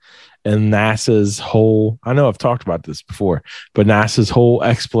today, and NASA's whole, I know I've talked about this before, but NASA's whole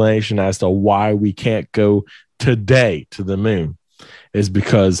explanation as to why we can't go today to the moon is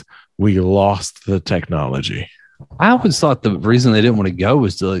because we lost the technology. I always thought the reason they didn't want to go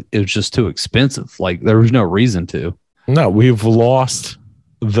was it was just too expensive. Like there was no reason to. No, we've lost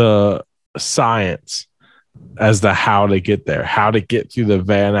the science as to how to get there, how to get through the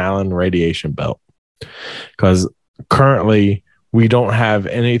Van Allen radiation belt. Because currently we don't have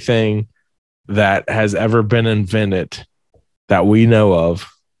anything that has ever been invented that we know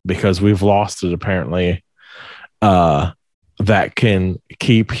of because we've lost it apparently, that can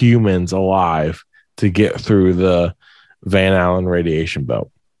keep humans alive to get through the Van Allen radiation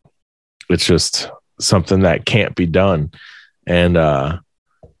belt. It's just something that can't be done. And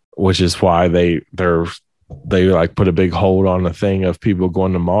which is why they like put a big hold on the thing of people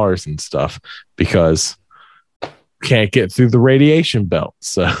going to Mars and stuff, because can't get through the radiation belt.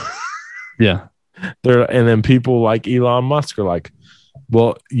 So Yeah. and then people like Elon Musk are like,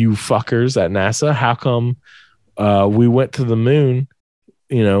 well, you fuckers at NASA, how come we went to the moon,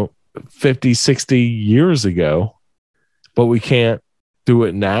 50, 60 years ago, but we can't do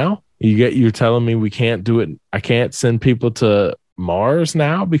it now? You're telling me we can't do it. I can't send people to Mars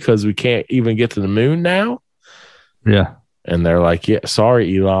now because we can't even get to the moon now. Yeah. And they're like, yeah,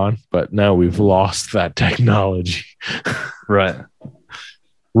 sorry, Elon, but now we've lost that technology. Right.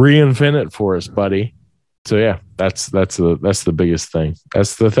 Reinvent it for us, buddy. So yeah, that's the biggest thing.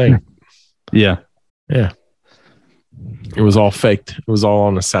 That's the thing. Yeah. Yeah. It was all faked. It was all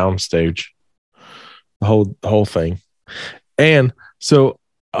on a sound stage. The whole thing. And so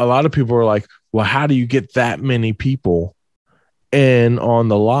a lot of people are like, well, how do you get that many people in on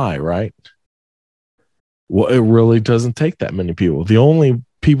the lie, right? Well, it really doesn't take that many people. The only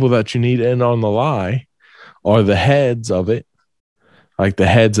people that you need in on the lie are the heads of it, like the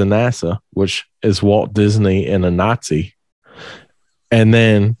heads of NASA, which is Walt Disney and a Nazi. And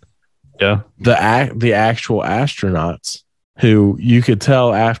then the actual astronauts, who you could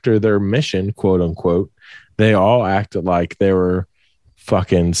tell after their mission, quote unquote, they all acted like they were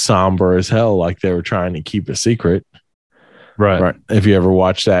fucking somber as hell, like they were trying to keep a secret. Right. If you ever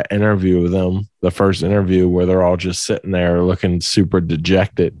watched that interview with them, the first interview where they're all just sitting there looking super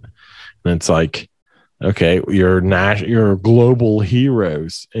dejected, and it's like, okay, you're global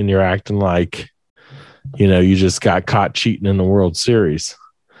heroes, and you're acting like, you just got caught cheating in the World Series.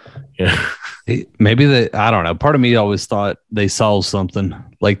 Yeah. Maybe I don't know. Part of me always thought they saw something.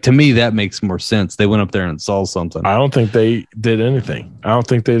 Like, to me, that makes more sense. They went up there and saw something. I don't think they did anything. I don't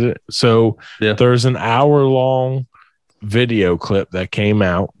think they did. So there's an hour-long video clip that came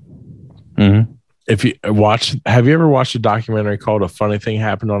out. Mm-hmm. Have you ever watched a documentary called A Funny Thing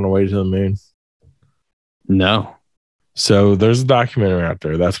Happened on the Way to the Moon? No. So there's a documentary out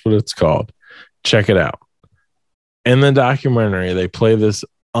there. That's what it's called. Check it out. In the documentary, they play this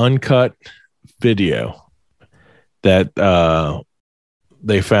uncut video that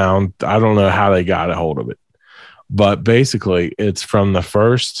they found. I don't know how they got a hold of it, but basically it's from the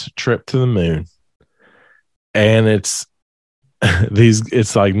first trip to the moon, and it's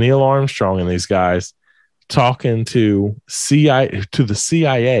like Neil Armstrong and these guys talking to the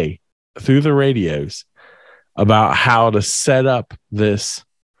CIA through the radios about how to set up this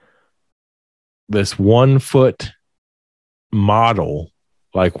 1 foot model,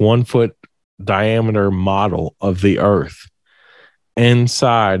 like 1 foot diameter model of the Earth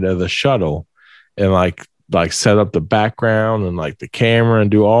inside of the shuttle, and like set up the background and like the camera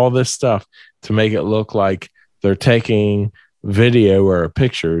and do all this stuff to make it look like they're taking video or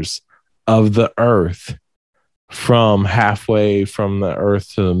pictures of the Earth from halfway from the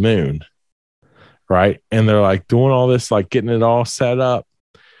Earth to the moon. Right. And they're like doing all this, like getting it all set up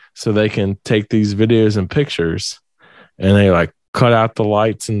so they can take these videos and pictures, and they like cut out the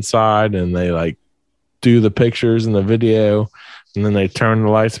lights inside, and they like do the pictures and the video, and then they turn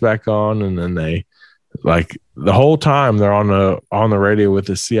the lights back on, and then they like the whole time they're on the radio with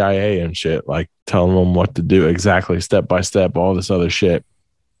the CIA and shit, like telling them what to do exactly, step by step, all this other shit.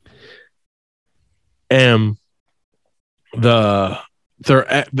 And the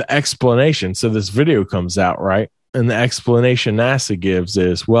explanation, so this video comes out, right? And the explanation NASA gives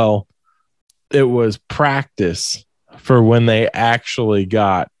is, well, it was practice for when they actually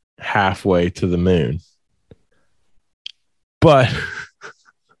got halfway to the moon. But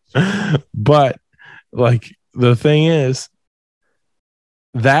like the thing is,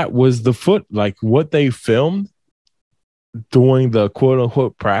 that was the like what they filmed doing the quote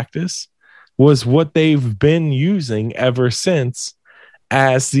unquote practice was what they've been using ever since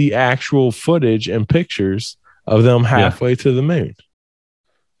as the actual footage and pictures of them halfway to the moon.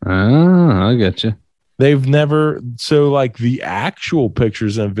 Oh, I get you. They've never, so like the actual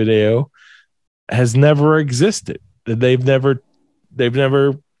pictures and video has never existed. They've never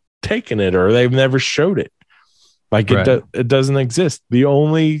taken it, or they've never showed it. Like it doesn't exist. The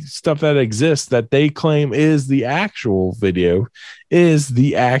only stuff that exists that they claim is the actual video is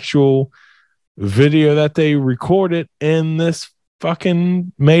the actual video that they recorded in this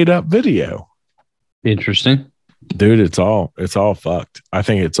fucking made up video. Interesting. Dude, it's all fucked. I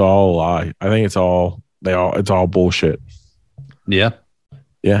think it's all a lie. I think it's all bullshit. Yeah.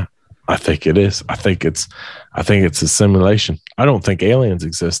 Yeah, I think it is. I think it's a simulation. I don't think aliens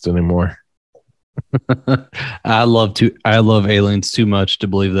exist anymore. I love aliens too much to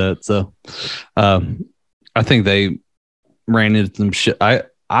believe that. So, I think they ran into some shit. I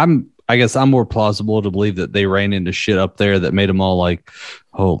guess I'm more plausible to believe that they ran into shit up there that made them all like,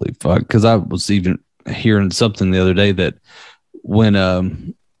 holy fuck. Because I was even hearing something the other day that when I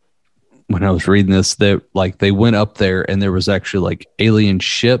was reading this, that like they went up there and there was actually like alien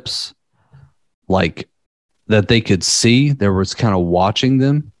ships, like that they could see. There was kind of watching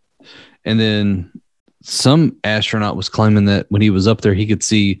them. And then some astronaut was claiming that when he was up there, he could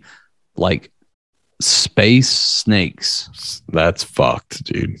see like space snakes. That's fucked,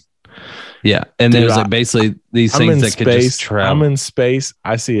 dude. Yeah. And Dude, there's like basically these things that could just travel. I'm in space.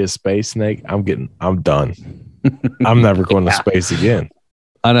 I see a space snake. I'm done. I'm never going to space again.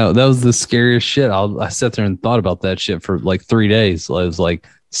 I know. That was the scariest shit. I sat there and thought about that shit for like 3 days. I was like,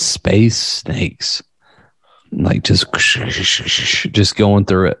 space snakes. Like just going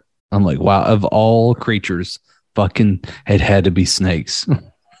through it. I'm like, wow, of all creatures, fucking it had to be snakes.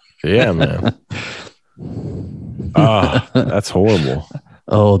 Yeah, man. That's horrible.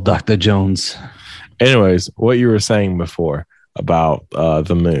 Oh, Dr. Jones. Anyways, what you were saying before about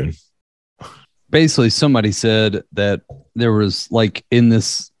the moon. Basically, somebody said that there was like in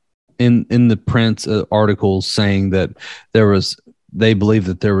the print articles saying that they believe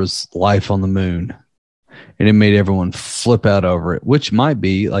that there was life on the moon. And it made everyone flip out over it, which might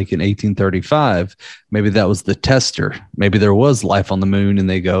be like in 1835. Maybe that was the tester. Maybe there was life on the moon and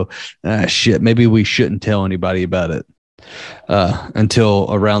they go, shit, maybe we shouldn't tell anybody about it until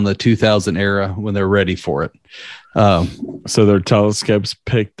around the 2000 era when they're ready for it. So their telescopes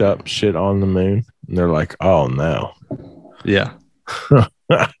picked up shit on the moon and they're like, oh no. Yeah.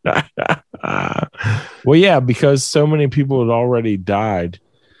 Well, yeah, because so many people had already died.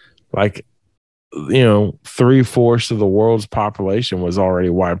 Like, 3/4 of the world's population was already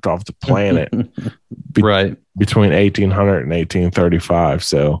wiped off the planet right between 1800 and 1835.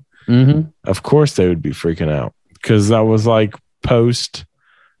 So of course they would be freaking out because that was like post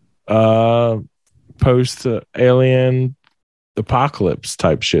alien apocalypse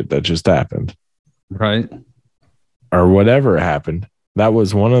type shit that just happened. Right. Or whatever happened. That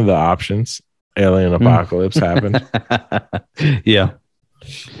was one of the options. Alien apocalypse happened. Yeah.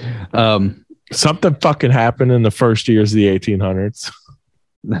 Something fucking happened in the first years of the 1800s.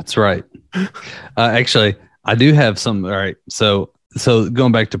 That's right. Actually, I do have some. All right. So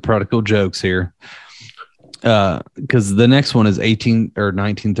going back to practical jokes here, because the next one is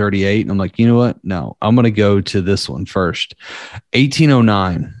 1938. And I'm like, you know what? No, I'm going to go to this one first.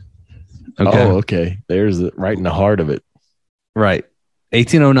 1809. Okay. Oh, okay. There's it right in the heart of it. Right.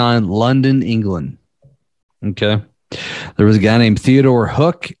 1809, London, England. Okay. There was a guy named Theodore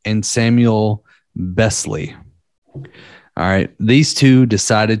Hook and Samuel Besley. All right. These two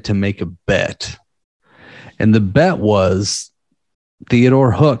decided to make a bet. And the bet was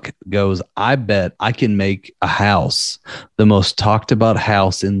Theodore Hook goes, I bet I can make a house, the most talked about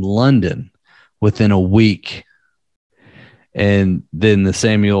house in London, within a week. And then the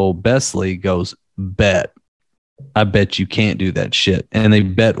Samuel Besley goes, bet. I bet you can't do that shit. And they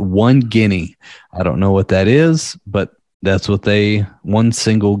bet 1 guinea. I don't know what that is, but that's what one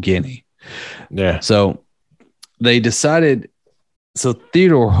single guinea. Yeah. So they decided. So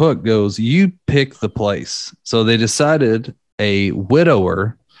Theodore Hook goes, you pick the place. So they decided a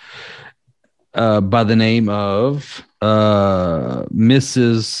widower by the name of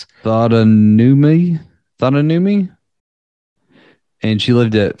Mrs. Thoughtanumi. And she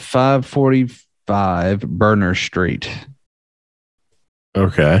lived at 545 Burner Street.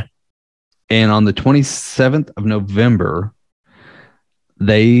 Okay. And on the 27th of November,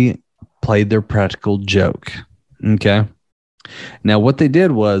 they played their practical joke. Okay. Now, what they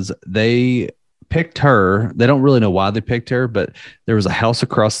did was they picked her. They don't really know why they picked her, but there was a house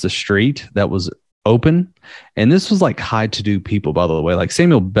across the street that was open. And this was like high-to-do people, by the way. Like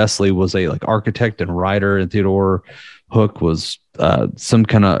Samuel Besley was a like architect and writer, and Theodore Hook was some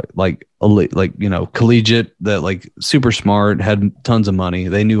kind of like collegiate, that like super smart, had tons of money.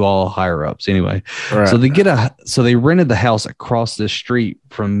 They knew all higher ups anyway. Right. So they rented the house across the street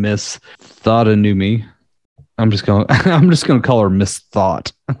from Miss Thoughtanumi. I'm just gonna call her Miss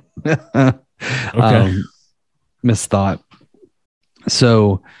Thought. Okay. Miss Thought.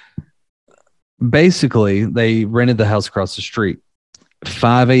 So basically, they rented the house across the street.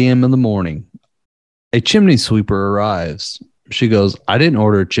 5 a.m. in the morning, a chimney sweeper arrives. She goes, I didn't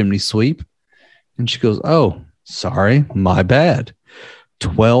order a chimney sweep. And she goes, oh, sorry, my bad.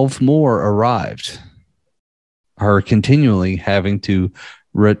 12 more arrived. Her continually having to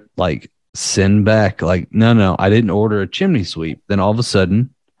like send back like, no, I didn't order a chimney sweep. Then all of a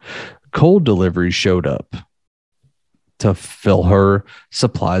sudden, coal deliveries showed up to fill her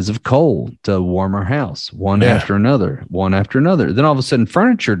supplies of coal to warm her house, one after another. Then all of a sudden,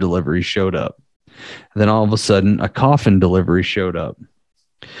 furniture deliveries showed up. Then all of a sudden, a coffin delivery showed up.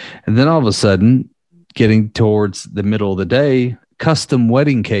 And then all of a sudden, getting towards the middle of the day, custom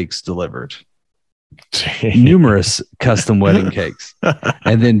wedding cakes delivered. Numerous custom wedding cakes.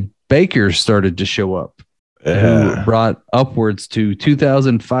 And then bakers started to show up who brought upwards to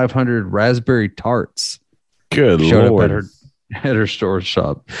 2,500 raspberry tarts. Good showed Lord. up at her storage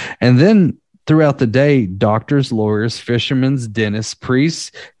shop. And then throughout the day, doctors, lawyers, fishermen, dentists,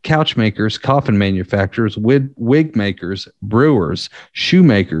 priests, couch makers, coffin manufacturers, wig makers, brewers,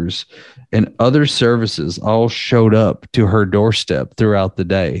 shoemakers, and other services all showed up to her doorstep throughout the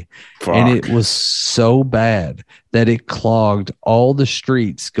day. Fuck. And it was so bad that it clogged all the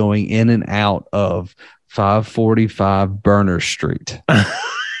streets going in and out of 545 Burner Street.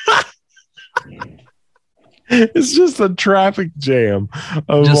 It's just a traffic jam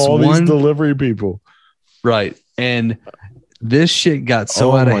of Just all one- these delivery people. Right. And this shit got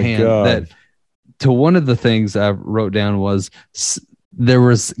so out of my hand God. that to one of the things I wrote down was there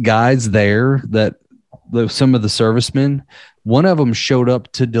was guys there that some of the servicemen, one of them showed up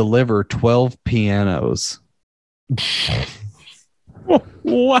to deliver 12 pianos.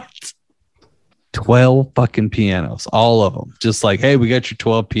 What? 12 fucking pianos, all of them. Just like, hey, we got your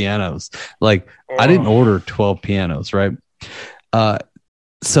 12 pianos. Like, I didn't order 12 pianos, right?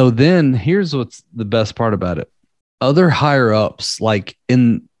 So then here's what's the best part about it. Other higher ups, like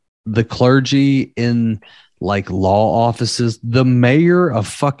in the clergy, in like law offices, the mayor of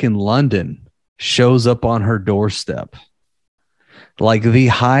fucking London shows up on her doorstep. Like the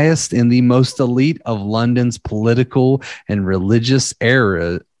highest and the most elite of London's political and religious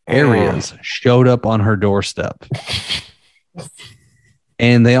areas showed up on her doorstep.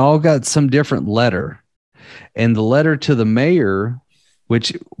 And they all got some different letter. And the letter to the mayor,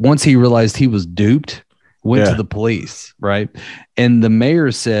 which once he realized he was duped, went to the police, right? And the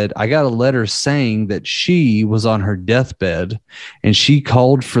mayor said, I got a letter saying that she was on her deathbed and she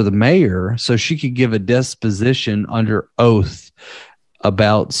called for the mayor so she could give a disposition under oath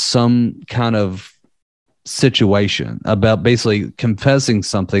about some kind of situation, about basically confessing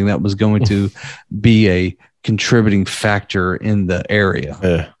something that was going to be a contributing factor in the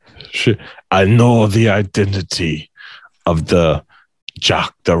area. I know the identity of the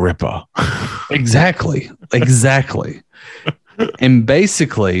Jack the Ripper. Exactly. And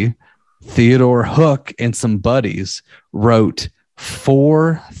basically, Theodore Hook and some buddies wrote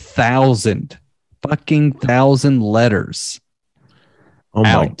 4,000 letters. Oh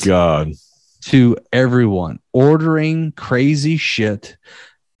my God. To everyone, ordering crazy shit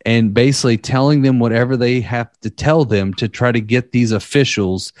and basically telling them whatever they have to tell them to try to get these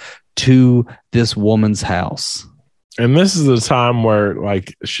officials to this woman's house. And this is the time where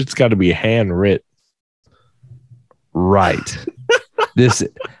like shit's got to be handwritten. Right. This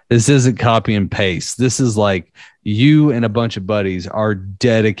isn't copy and paste. This is like you and a bunch of buddies are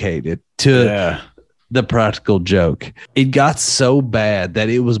dedicated to the practical joke. It got so bad that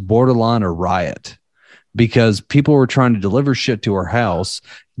it was borderline a riot because people were trying to deliver shit to her house,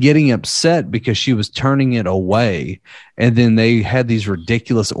 getting upset because she was turning it away. And then they had these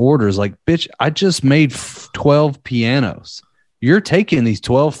ridiculous orders like, bitch, I just made 12 pianos. You're taking these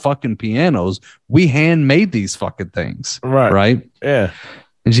 12 fucking pianos. We handmade these fucking things. Right. Yeah.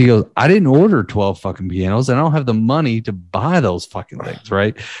 And she goes, I didn't order 12 fucking pianos and I don't have the money to buy those fucking things.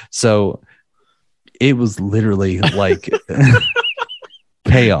 Right. So it was literally like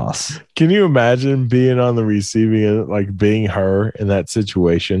chaos. Can you imagine being on the receiving end, like being her in that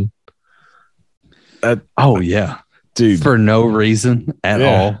situation? Oh, yeah. Dude. For no reason at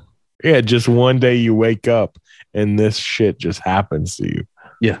all. Yeah. Just one day you wake up and this shit just happens to you.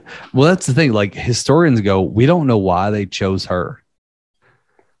 Yeah. Well, that's the thing. Like historians go, we don't know why they chose her.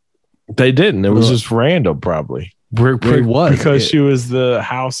 They didn't. It was just random, probably. It was. Because she was the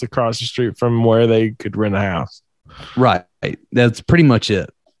house across the street from where they could rent a house. Right. That's pretty much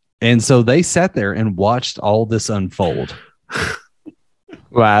it. And so they sat there and watched all this unfold.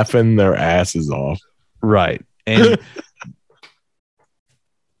 Laughing their asses off. Right. And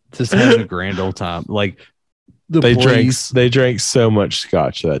just having a grand old time. Like they drank so much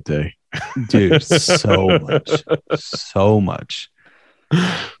scotch that day. Dude, so much.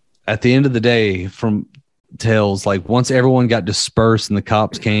 At the end of the day, from tales, like once everyone got dispersed and the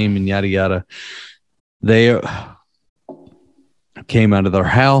cops came and yada yada, they came out of their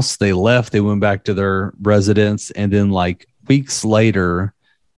house, they left, they went back to their residence, and then like weeks later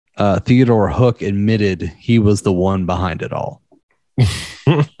Theodore Hook admitted he was the one behind it all.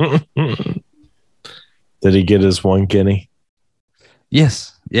 Did he get his one guinea?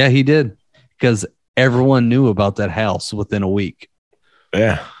 Yes. Yeah, he did. Because everyone knew about that house within a week.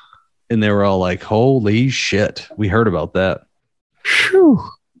 Yeah. And they were all like, holy shit. We heard about that. Whew.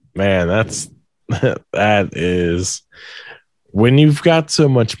 Man, that is when you've got so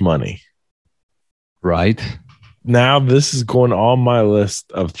much money. Right. Now this is going on my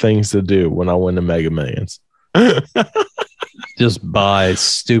list of things to do when I win the Mega Millions. Just buy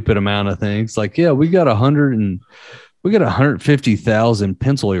stupid amount of things. Like, yeah, we got 150,000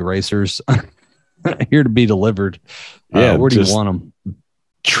 pencil erasers here to be delivered. Yeah, where do you want them?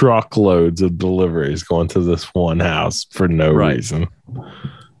 Truckloads of deliveries going to this one house for no reason.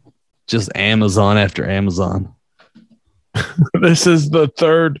 Just Amazon after Amazon. This is the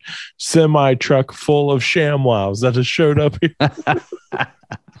third semi truck full of ShamWows that has showed up here.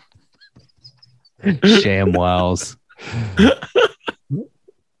 ShamWows.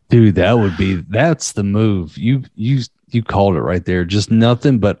 Dude, that's the move. You called it right there. Just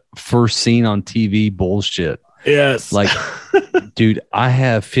nothing but first seen on TV bullshit. Yes. Like, dude, I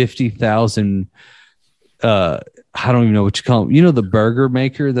have 50,000 I don't even know what you call them. You know, the burger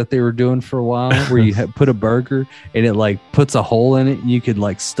maker that they were doing for a while where you put a burger and it like puts a hole in it and you could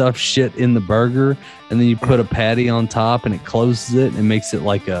like stuff shit in the burger and then you put a patty on top and it closes it and makes it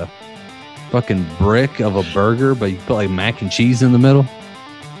like a fucking brick of a burger, but you put like mac and cheese in the middle.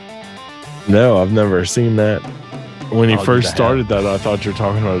 No, I've never seen that. When you first started that, I thought you were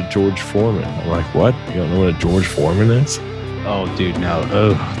talking about a George Foreman. I'm like, what? You don't know what a George Foreman is? Oh, dude, no.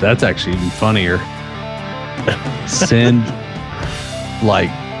 Oh, that's actually even funnier. Send like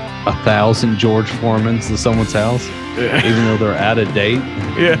 1,000 George Foremans to someone's house, even though they're out of date.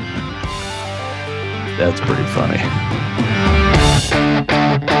 Yeah. That's pretty funny.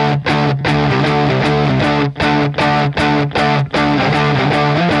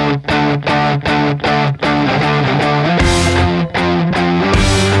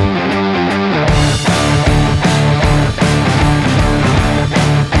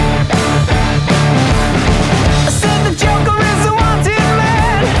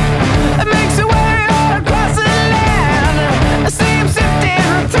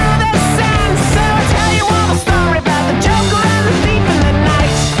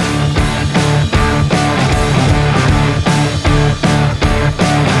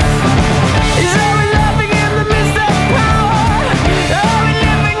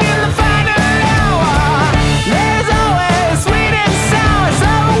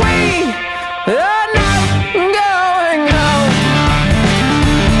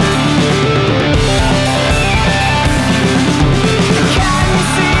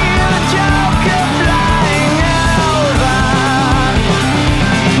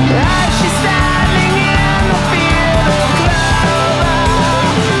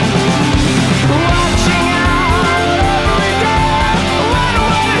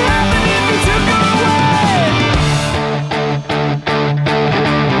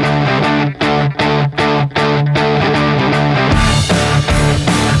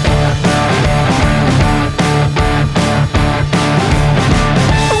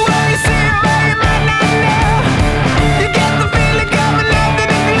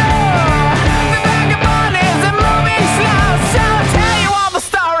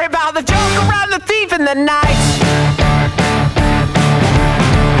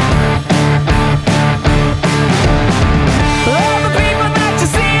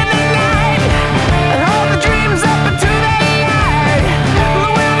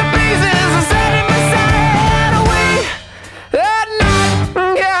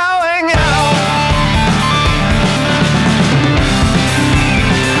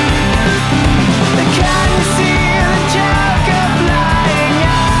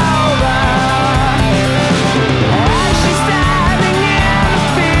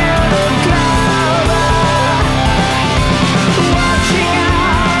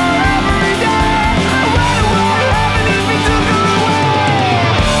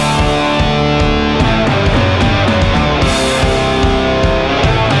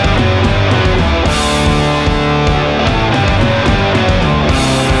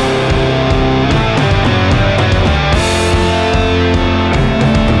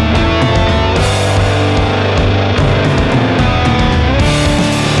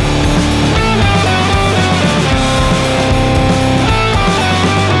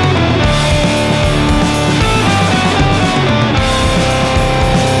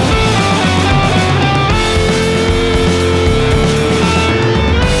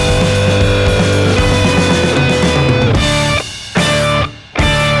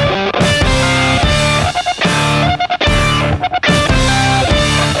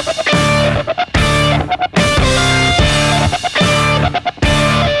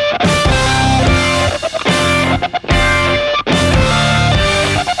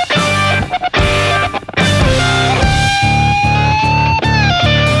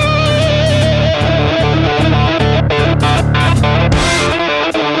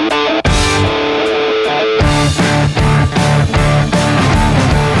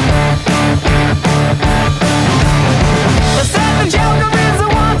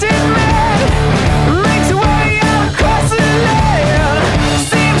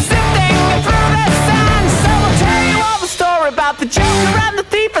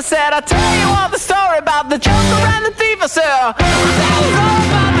 night. I'll tell you all the story about the joker and the thief, I say. I'll tell you all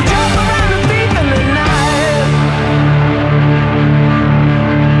about the joker and the thief in the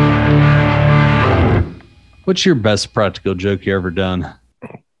night. What's your best practical joke you ever done?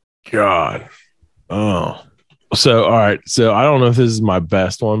 God. Oh. So, all right. So I don't know if this is my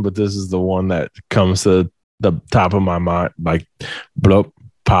best one, but this is the one that comes to the top of my mind, like bloop,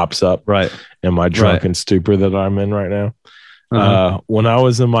 pops up Right. in my drunken stupor that I'm in right now. When I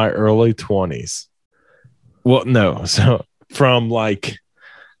was in my early 20s. Well, no. So from like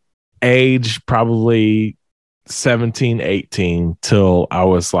age probably 17, 18 till I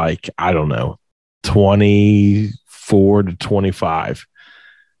was like, I don't know, 24 to 25.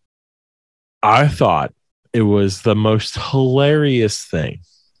 I thought it was the most hilarious thing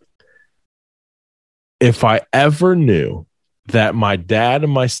if I ever knew that my dad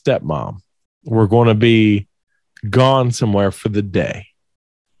and my stepmom were going to be gone somewhere for the day.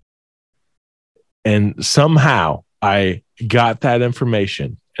 And somehow I got that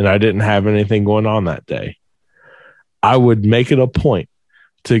information and I didn't have anything going on that day. I would make it a point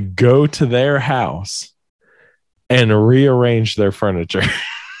to go to their house and rearrange their furniture.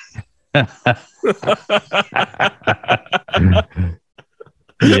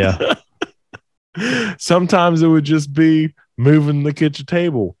 Yeah. Sometimes it would just be moving the kitchen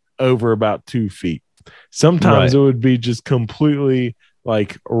table over about 2 feet. Sometimes Right. it would be just completely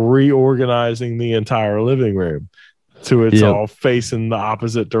like reorganizing the entire living room to it's Yep. all facing the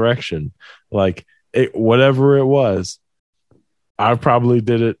opposite direction. Like it, whatever it was, I probably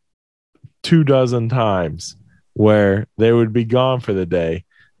did it 24 times where they would be gone for the day.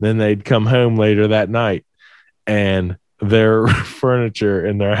 Then they'd come home later that night and their furniture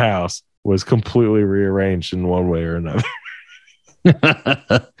in their house was completely rearranged in one way or another.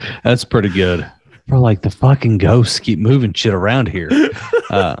 That's pretty good. Bro, like the fucking ghosts keep moving shit around here.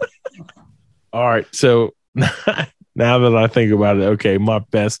 All right. So now that I think about it, okay, my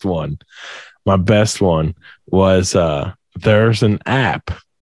best one was there's an app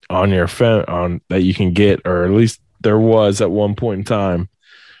on your phone on that you can get, or at least there was at one point in time,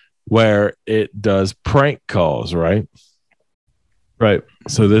 where it does prank calls, right? Right.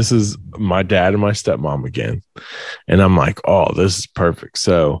 So this is my dad and my stepmom again. And I'm like, oh, this is perfect.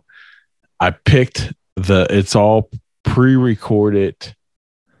 So I picked it's all pre-recorded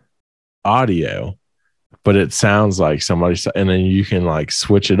audio, but it sounds like somebody, and then you can like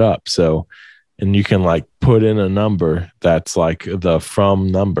switch it up. So, and you can like put in a number that's like the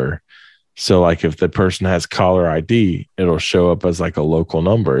from number. So like if the person has caller ID, it'll show up as like a local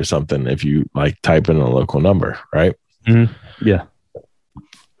number or something if you like type in a local number, right? Mm-hmm. Yeah.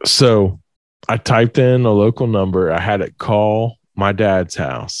 So I typed in a local number. I had it call my dad's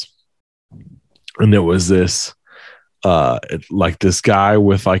house. And it was this, like this guy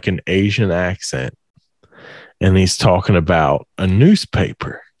with like an Asian accent. And he's talking about a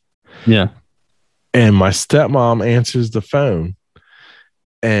newspaper. Yeah. And my stepmom answers the phone.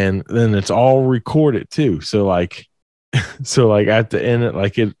 And then it's all recorded too. So like at the end,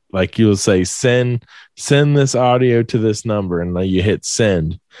 like you'll say, send this audio to this number. And then you hit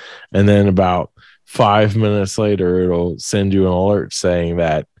send. And then about 5 minutes later, it'll send you an alert saying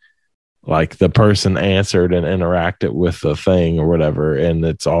that like the person answered and interacted with the thing or whatever. And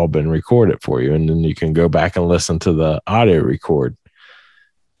it's all been recorded for you. And then you can go back and listen to the audio record.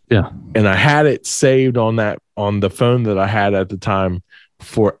 Yeah. And I had it saved on the phone that I had at the time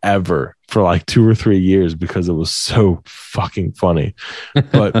forever, for like 2 or 3 years, because it was so fucking funny.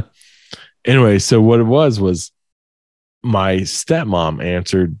 But anyway, so what it was my stepmom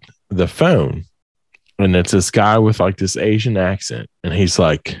answered the phone, and it's this guy with like this Asian accent. And he's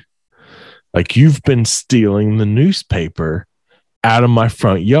like, you've been stealing the newspaper out of my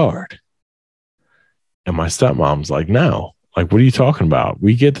front yard. And my stepmom's like, no, like, what are you talking about?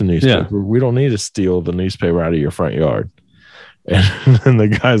 We get the newspaper. Yeah. We don't need to steal the newspaper out of your front yard. And then the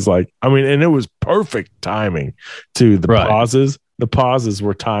guy's like, I mean, and it was perfect timing to the Right. pauses. The pauses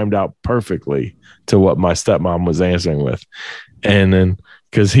were timed out perfectly to what my stepmom was answering with. And then,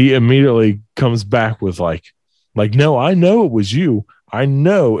 because he immediately comes back with like, no, I know it was you. I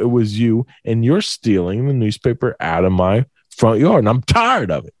know it was you, and you're stealing the newspaper out of my front yard, and I'm tired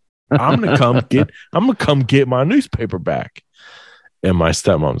of it. I'm gonna come get my newspaper back. And my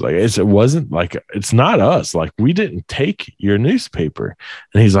stepmom's like, it wasn't like, it's not us. Like, we didn't take your newspaper.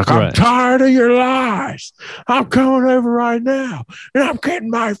 And he's like, I'm Right. tired of your lies. I'm coming over right now, and I'm getting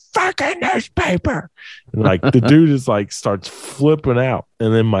my fucking newspaper. And like the dude is like starts flipping out.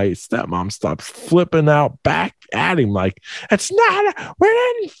 And then my stepmom stops flipping out back at him like, it's not, we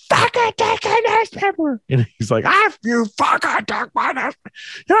didn't fucking take a newspaper. And he's like, you fucking took my newspaper.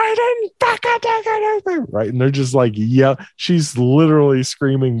 I didn't fucking take a newspaper. Right. And they're just like, yeah, she's literally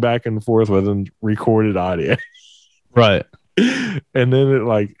screaming back and forth with a recorded audio. Right. And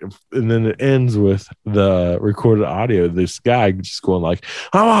then it ends with the recorded audio. This guy just going like,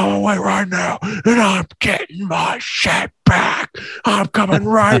 I'm on my way right now, and I'm getting my shit back. I'm coming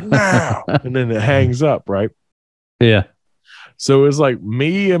right now. And then it hangs up, right? Yeah. So it's like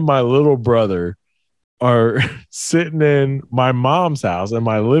me and my little brother are sitting in my mom's house, in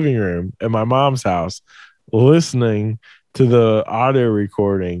my living room, in my mom's house, listening to the audio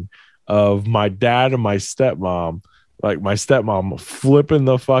recording of my dad and my stepmom. Like my stepmom flipping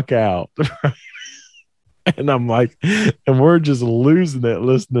the fuck out. And I'm like, and we're just losing it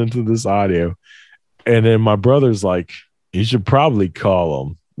listening to this audio. And then my brother's like, you should probably call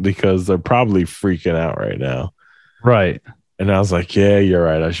them because they're probably freaking out right now. Right. And I was like, yeah, you're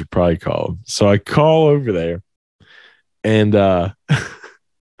right. I should probably call them. So I call over there and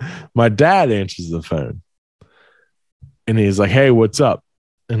my dad answers the phone and he's like, hey, what's up?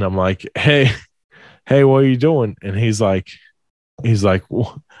 And I'm like, hey, what are you doing? And he's like,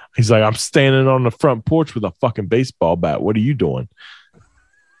 I'm standing on the front porch with a fucking baseball bat. What are you doing?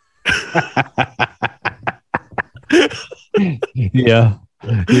 Yeah.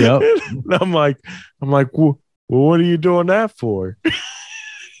 Yep. I'm like, well, what are you doing that for?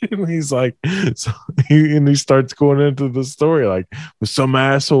 And he's like, he starts going into the story like, well, some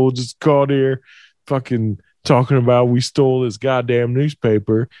asshole just called here, fucking talking about we stole his goddamn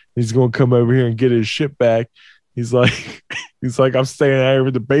newspaper. He's gonna come over here and get his shit back. He's like, I'm staying out here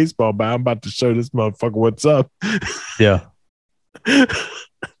with the baseball bat. I'm about to show this motherfucker what's up. Yeah.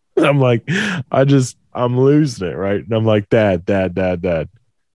 I'm like, I'm losing it, right? And I'm like, Dad. That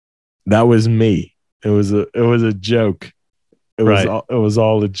was me. It was a joke. It was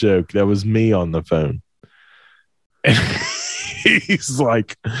all a joke. That was me on the phone. And he's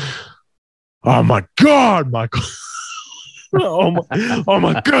like, oh my God, Michael. oh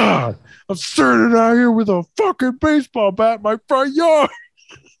my God. I'm standing out here with a fucking baseball bat in my front yard.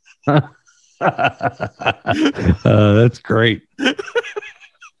 That's great.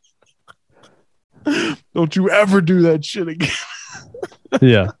 Don't you ever do that shit again.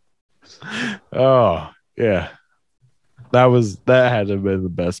 Yeah. Oh, yeah. That had to have been the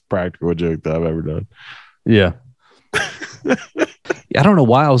best practical joke that I've ever done. Yeah. I don't know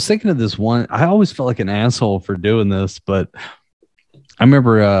why I was thinking of this one. I always felt like an asshole for doing this, but I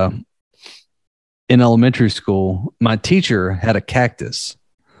remember in elementary school, my teacher had a cactus,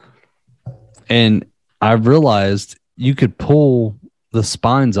 and I realized you could pull the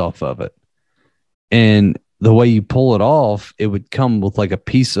spines off of it, and the way you pull it off, it would come with like a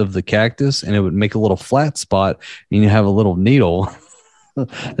piece of the cactus, and it would make a little flat spot, and you have a little needle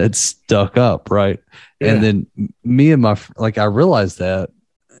that's stuck up, right? Yeah. And then I realized that,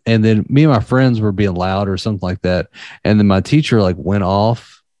 and then me and my friends were being loud or something like that, and then my teacher like went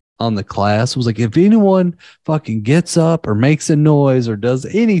off on the class, was like, if anyone fucking gets up or makes a noise or does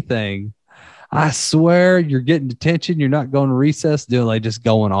anything, I swear you're getting detention. You're not going to recess. They're like just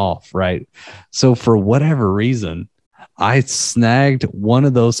going off, right? So for whatever reason, I snagged one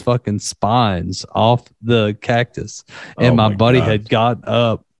of those fucking spines off the cactus, and my buddy had got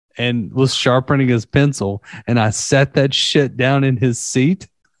up and was sharpening his pencil, and I set that shit down in his seat,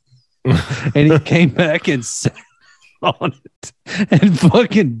 and he came back and sat on it and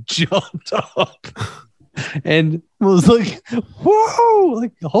fucking jumped up and was like, whoa,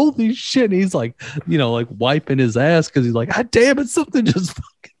 like holy shit. And he's like, like wiping his ass because he's like, God damn it, something just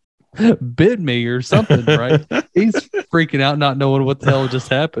fucking bit me or something, right? He's freaking out, not knowing what the hell just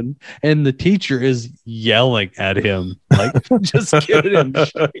happened. And the teacher is yelling at him, like just giving him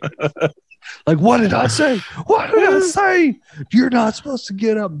shit. Like, what did I say? What did I say? You're not supposed to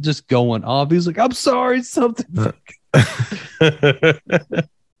get up. Just going off. He's like, I'm sorry, something.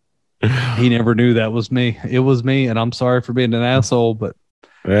 He never knew that was me. It was me, and I'm sorry for being an asshole, but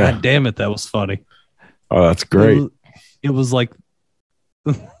God damn it, that was funny. Oh, that's great. It was like,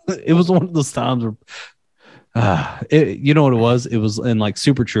 it was one of those times where, you know what it was? It was in like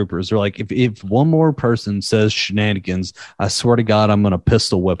Super Troopers. They're like, if one more person says shenanigans, I swear to God, I'm going to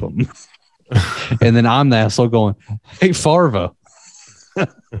pistol whip them. And then I'm the asshole going, hey, Farva,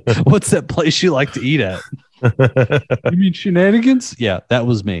 what's that place you like to eat at? You mean shenanigans? Yeah, that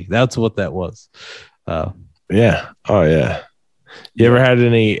was me. That's what that was. Yeah. Oh, yeah. You ever had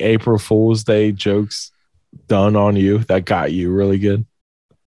any April Fool's Day jokes done on you that got you really good?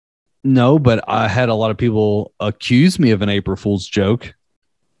 No, but I had a lot of people accuse me of an April Fool's joke.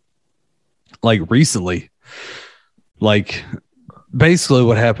 like recently. Like basically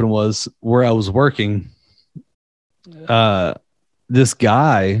what happened was where I was working, this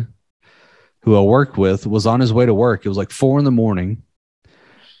guy who I worked with was on his way to work. It was like 4 a.m.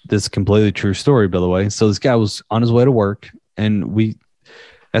 This is a completely true story, by the way. So this guy was on his way to work, and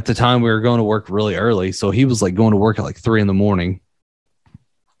at the time we were going to work really early. So he was like going to work at like 3 a.m.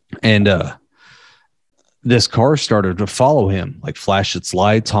 And this car started to follow him, like flash its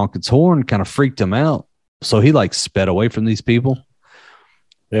lights, honk its horn, kind of freaked him out. So he like sped away from these people.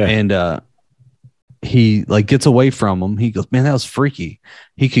 Yeah. And he like gets away from them. He goes, man, that was freaky.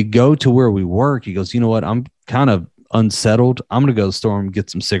 He could go to where we work. He goes, you know what? I'm kind of unsettled. I'm going to go to the store and get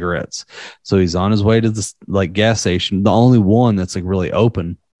some cigarettes. So he's on his way to this like gas station, the only one that's like really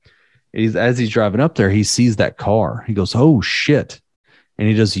open. As he's driving up there, he sees that car. He goes, oh shit. And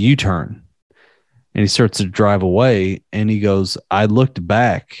he does a U-turn and he starts to drive away. And he goes, I looked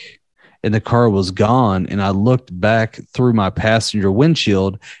back and the car was gone. And I looked back through my passenger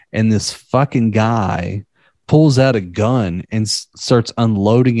windshield, and this fucking guy pulls out a gun and starts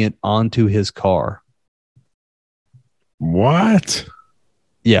unloading it onto his car. What?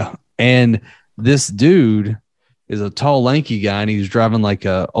 Yeah. And this dude is a tall, lanky guy, and he's driving like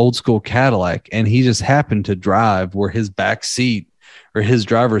a old school Cadillac. And he just happened to drive where his back seat or his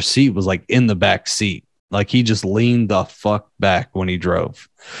driver's seat was like in the back seat. Like he just leaned the fuck back when he drove.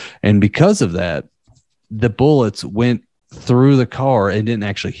 And because of that, the bullets went through the car and didn't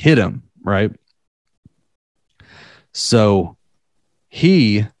actually hit him. Right. So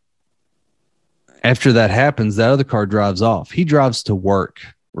after that happens, that other car drives off. He drives to work,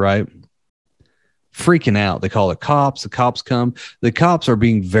 right? Freaking out. They call the cops. The cops come. The cops are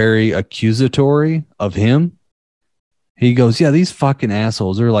being very accusatory of him. He goes, yeah, these fucking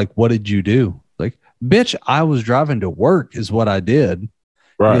assholes. They're like, what did you do? Like, bitch, I was driving to work is what I did.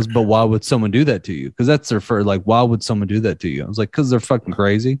 Right. He goes, but why would someone do that to you? Because that's their first, like, why would someone do that to you? I was like, because they're fucking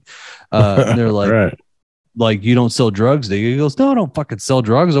crazy. And they're like, right. Like, you don't sell drugs, do you? He goes, no, I don't fucking sell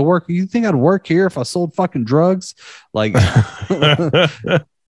drugs. I work. You think I'd work here if I sold fucking drugs? Like, the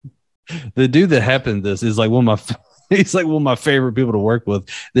dude that happened this is like he's like one of my favorite people to work with.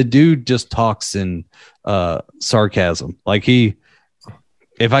 The dude just talks in sarcasm. Like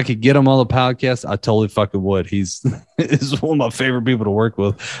if I could get him on the podcast, I totally fucking would. He's one of my favorite people to work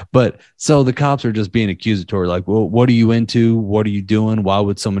with. But so the cops are just being accusatory. Like, well, what are you into? What are you doing? Why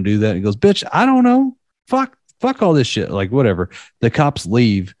would someone do that? And he goes, bitch, I don't know. Fuck all this shit. Like, whatever. The cops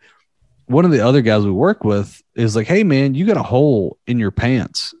leave. One of the other guys we work with is like, hey man, you got a hole in your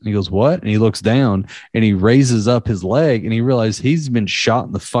pants. And he goes, what? And he looks down and he raises up his leg and he realized he's been shot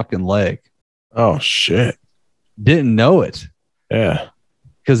in the fucking leg. Oh shit. Didn't know it. Yeah.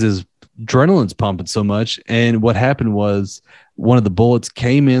 Because his adrenaline's pumping so much. And what happened was one of the bullets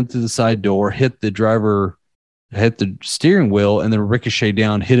came in through the side door, hit the steering wheel, and then ricocheted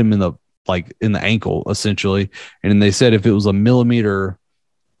down, hit him in the ankle, essentially. And then they said if it was a millimeter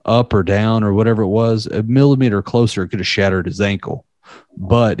up or down or whatever it was, a millimeter closer, it could have shattered his ankle.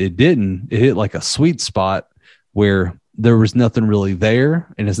 But it didn't. It hit like a sweet spot where there was nothing really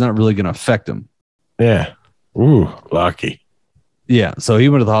there, and it's not really going to affect him. Yeah. Ooh, lucky. Yeah. So he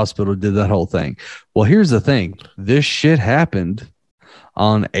went to the hospital, did that whole thing. Well, here's the thing. This shit happened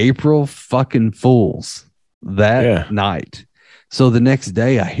on April fucking Fools that night. So the next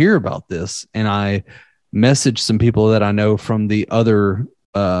day I hear about this and I message some people that I know from the other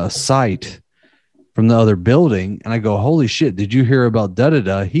site, from the other building. And I go, holy shit, did you hear about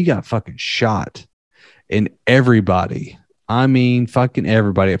da-da-da? He got fucking shot. And everybody, I mean, fucking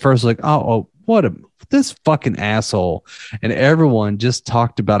everybody at first was like, oh, this fucking asshole. And everyone just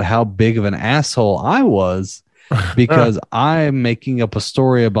talked about how big of an asshole I was because I'm making up a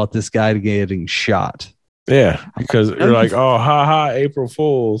story about this guy getting shot. Yeah, because you're like, oh, April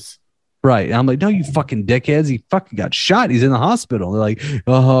Fools. Right. And I'm like, no, you fucking dickheads. He fucking got shot. He's in the hospital. They're like,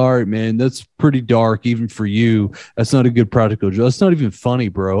 oh, all right, man, that's pretty dark even for you. That's not a good practical joke. That's not even funny,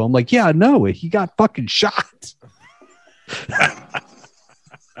 bro. I'm like, yeah, I know it. He got fucking shot.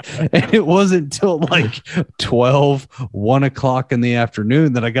 And it wasn't until like 1 o'clock in the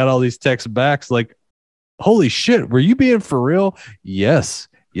afternoon that I got all these texts back. Like, holy shit, were you being for real? Yes,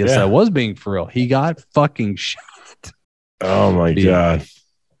 I was being for real. He got fucking shot. Oh my God.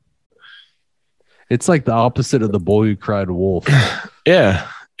 It's like the opposite of The Boy Who Cried Wolf. Yeah,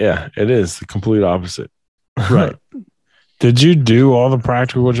 it is the complete opposite. Right. Did you do all the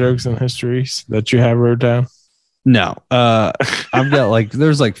practical jokes and histories that you have wrote down? No. I've got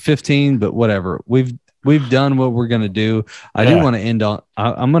there's 15, but whatever. we've done what we're gonna do. I do want to end on.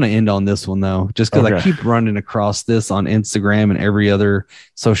 I'm gonna end on this one though, just because I keep running across this on Instagram and every other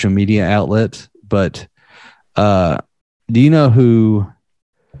social media outlet. But do you know who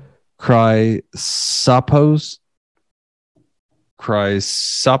Chrysopius?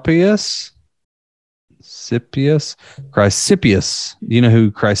 Chrysippus. Do you know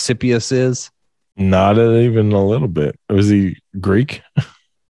who Chrysippus is? Not even a little bit. Was he Greek?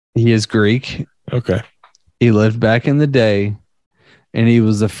 He is Greek. Okay. He lived back in the day, and he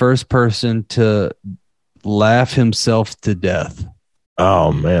was the first person to laugh himself to death.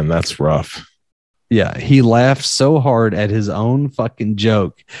 Oh, man, that's rough. Yeah, he laughed so hard at his own fucking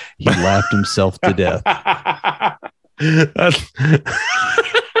joke, he laughed himself to death.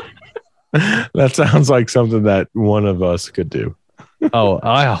 That sounds like something that one of us could do. Oh,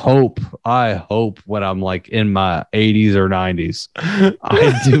 I hope when I'm like in my 80s or 90s,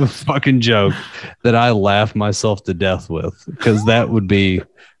 I do a fucking joke that I laugh myself to death with, because that would be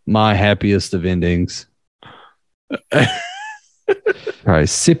my happiest of endings.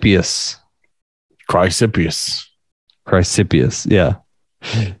 Chrysippus. Yeah.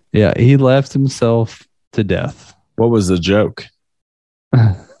 Yeah. He laughed himself to death. What was the joke?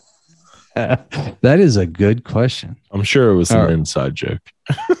 That is a good question. I'm sure it was an inside joke.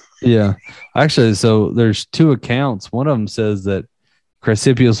 Yeah. Actually, so there's two accounts. One of them says that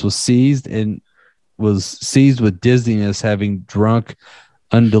Chrysippus was seized with dizziness, having drunk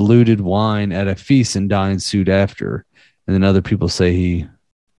undiluted wine at a feast and died soon after. And then other people say he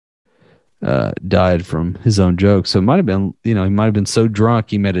died from his own joke. So it might have been, he might have been so drunk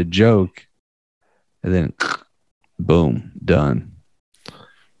he made a joke and then boom, done.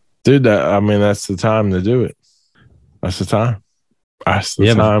 Dude, that's the time to do it. That's the time. That's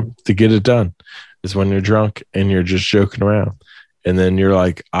the time to get it done. Is when you're drunk and you're just joking around. And then you're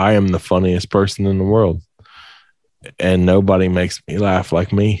like, I am the funniest person in the world. And nobody makes me laugh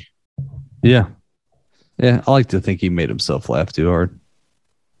like me. Yeah. Yeah. I like to think he made himself laugh too hard.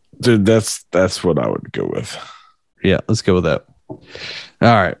 Dude, that's what I would go with. Yeah, let's go with that. All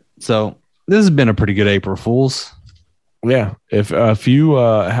right. So this has been a pretty good April Fool's. Yeah. If you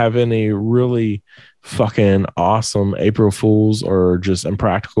have any really fucking awesome April Fools or just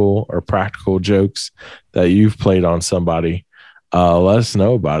impractical or practical jokes that you've played on somebody, let us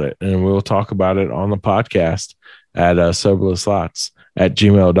know about it. And we'll talk about it on the podcast at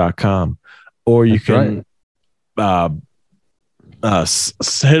soberlesslots@gmail.com. Or you can hit us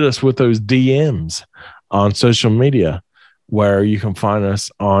with those DMs on social media, where you can find us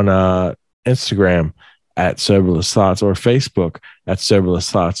on Instagram at Soberless Thoughts, or Facebook at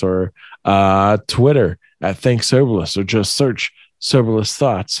Soberless Thoughts, or Twitter at Think Soberless, or just search Soberless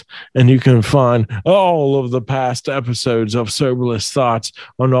Thoughts. And you can find all of the past episodes of Soberless Thoughts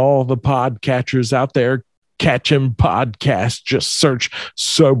on all the podcatchers out there. Catching podcasts, just search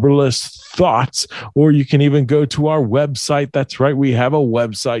Soberless Thoughts, or you can even go to our website. That's right, we have a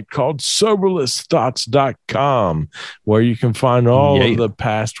website called soberlessthoughts.com, where you can find all of the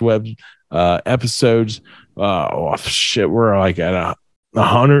past episodes. We're like at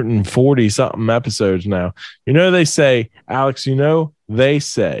 140 something episodes now. They say, Alex, they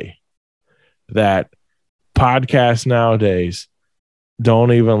say that podcasts nowadays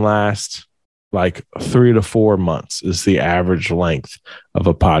don't even last like 3 to 4 months is the average length of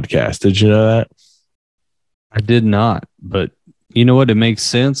a podcast. Did you know that? I did not, but you know what? It makes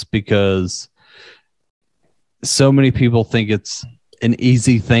sense, because so many people think it's an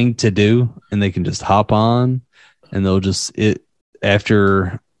easy thing to do, and they can just hop on, and they'll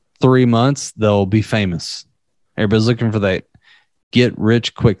after 3 months, they'll be famous. Everybody's looking for that get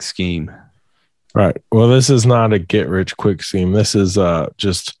rich quick scheme. Right. Well, this is not a get rich quick scheme. This is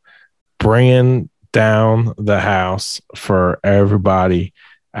just bringing down the house for everybody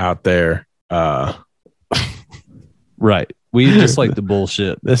out there. Right. We just like the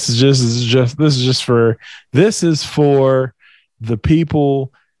bullshit. This is for the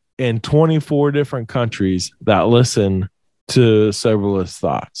people in 24 different countries that listen to Soberless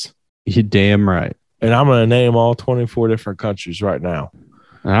Thoughts. You're damn right. And I'm going to name all 24 different countries right now.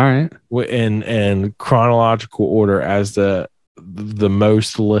 All right. In chronological order as the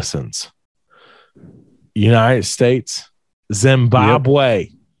most listens. United States, Zimbabwe. Yep.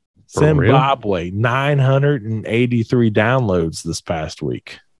 Zimbabwe, 983 downloads this past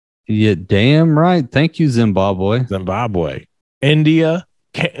week. Yeah, damn right. Thank you, Zimbabwe. India,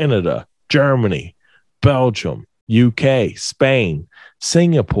 Canada, Germany, Belgium, UK, Spain,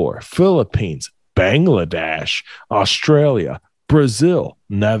 Singapore, Philippines, Bangladesh, Australia, Brazil,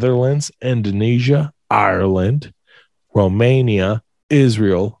 Netherlands, Indonesia, Ireland, Romania,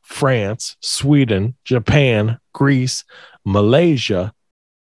 Israel, France, Sweden, Japan, Greece, Malaysia,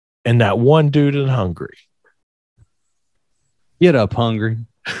 and that one dude in Hungary. Get up, hungry.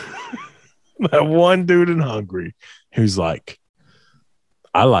 That one dude in Hungary who's like,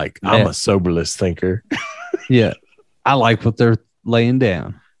 I'm a soberless thinker. Yeah. I like what they're laying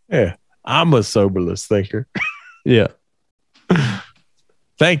down. Yeah. I'm a soberless thinker. Yeah.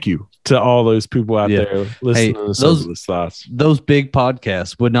 Thank you to all those people out there listening to Soberless Thoughts. Those big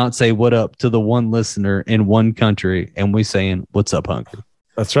podcasts would not say what up to the one listener in one country, and we saying, what's up, hungry?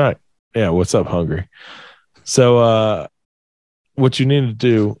 That's right. Yeah. What's up, hungry? So what you need to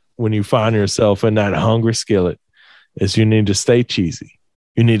do when you find yourself in that hungry skillet is you need to stay cheesy.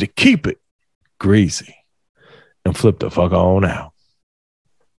 You need to keep it greasy and flip the fuck on out.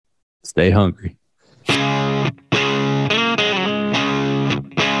 Stay hungry.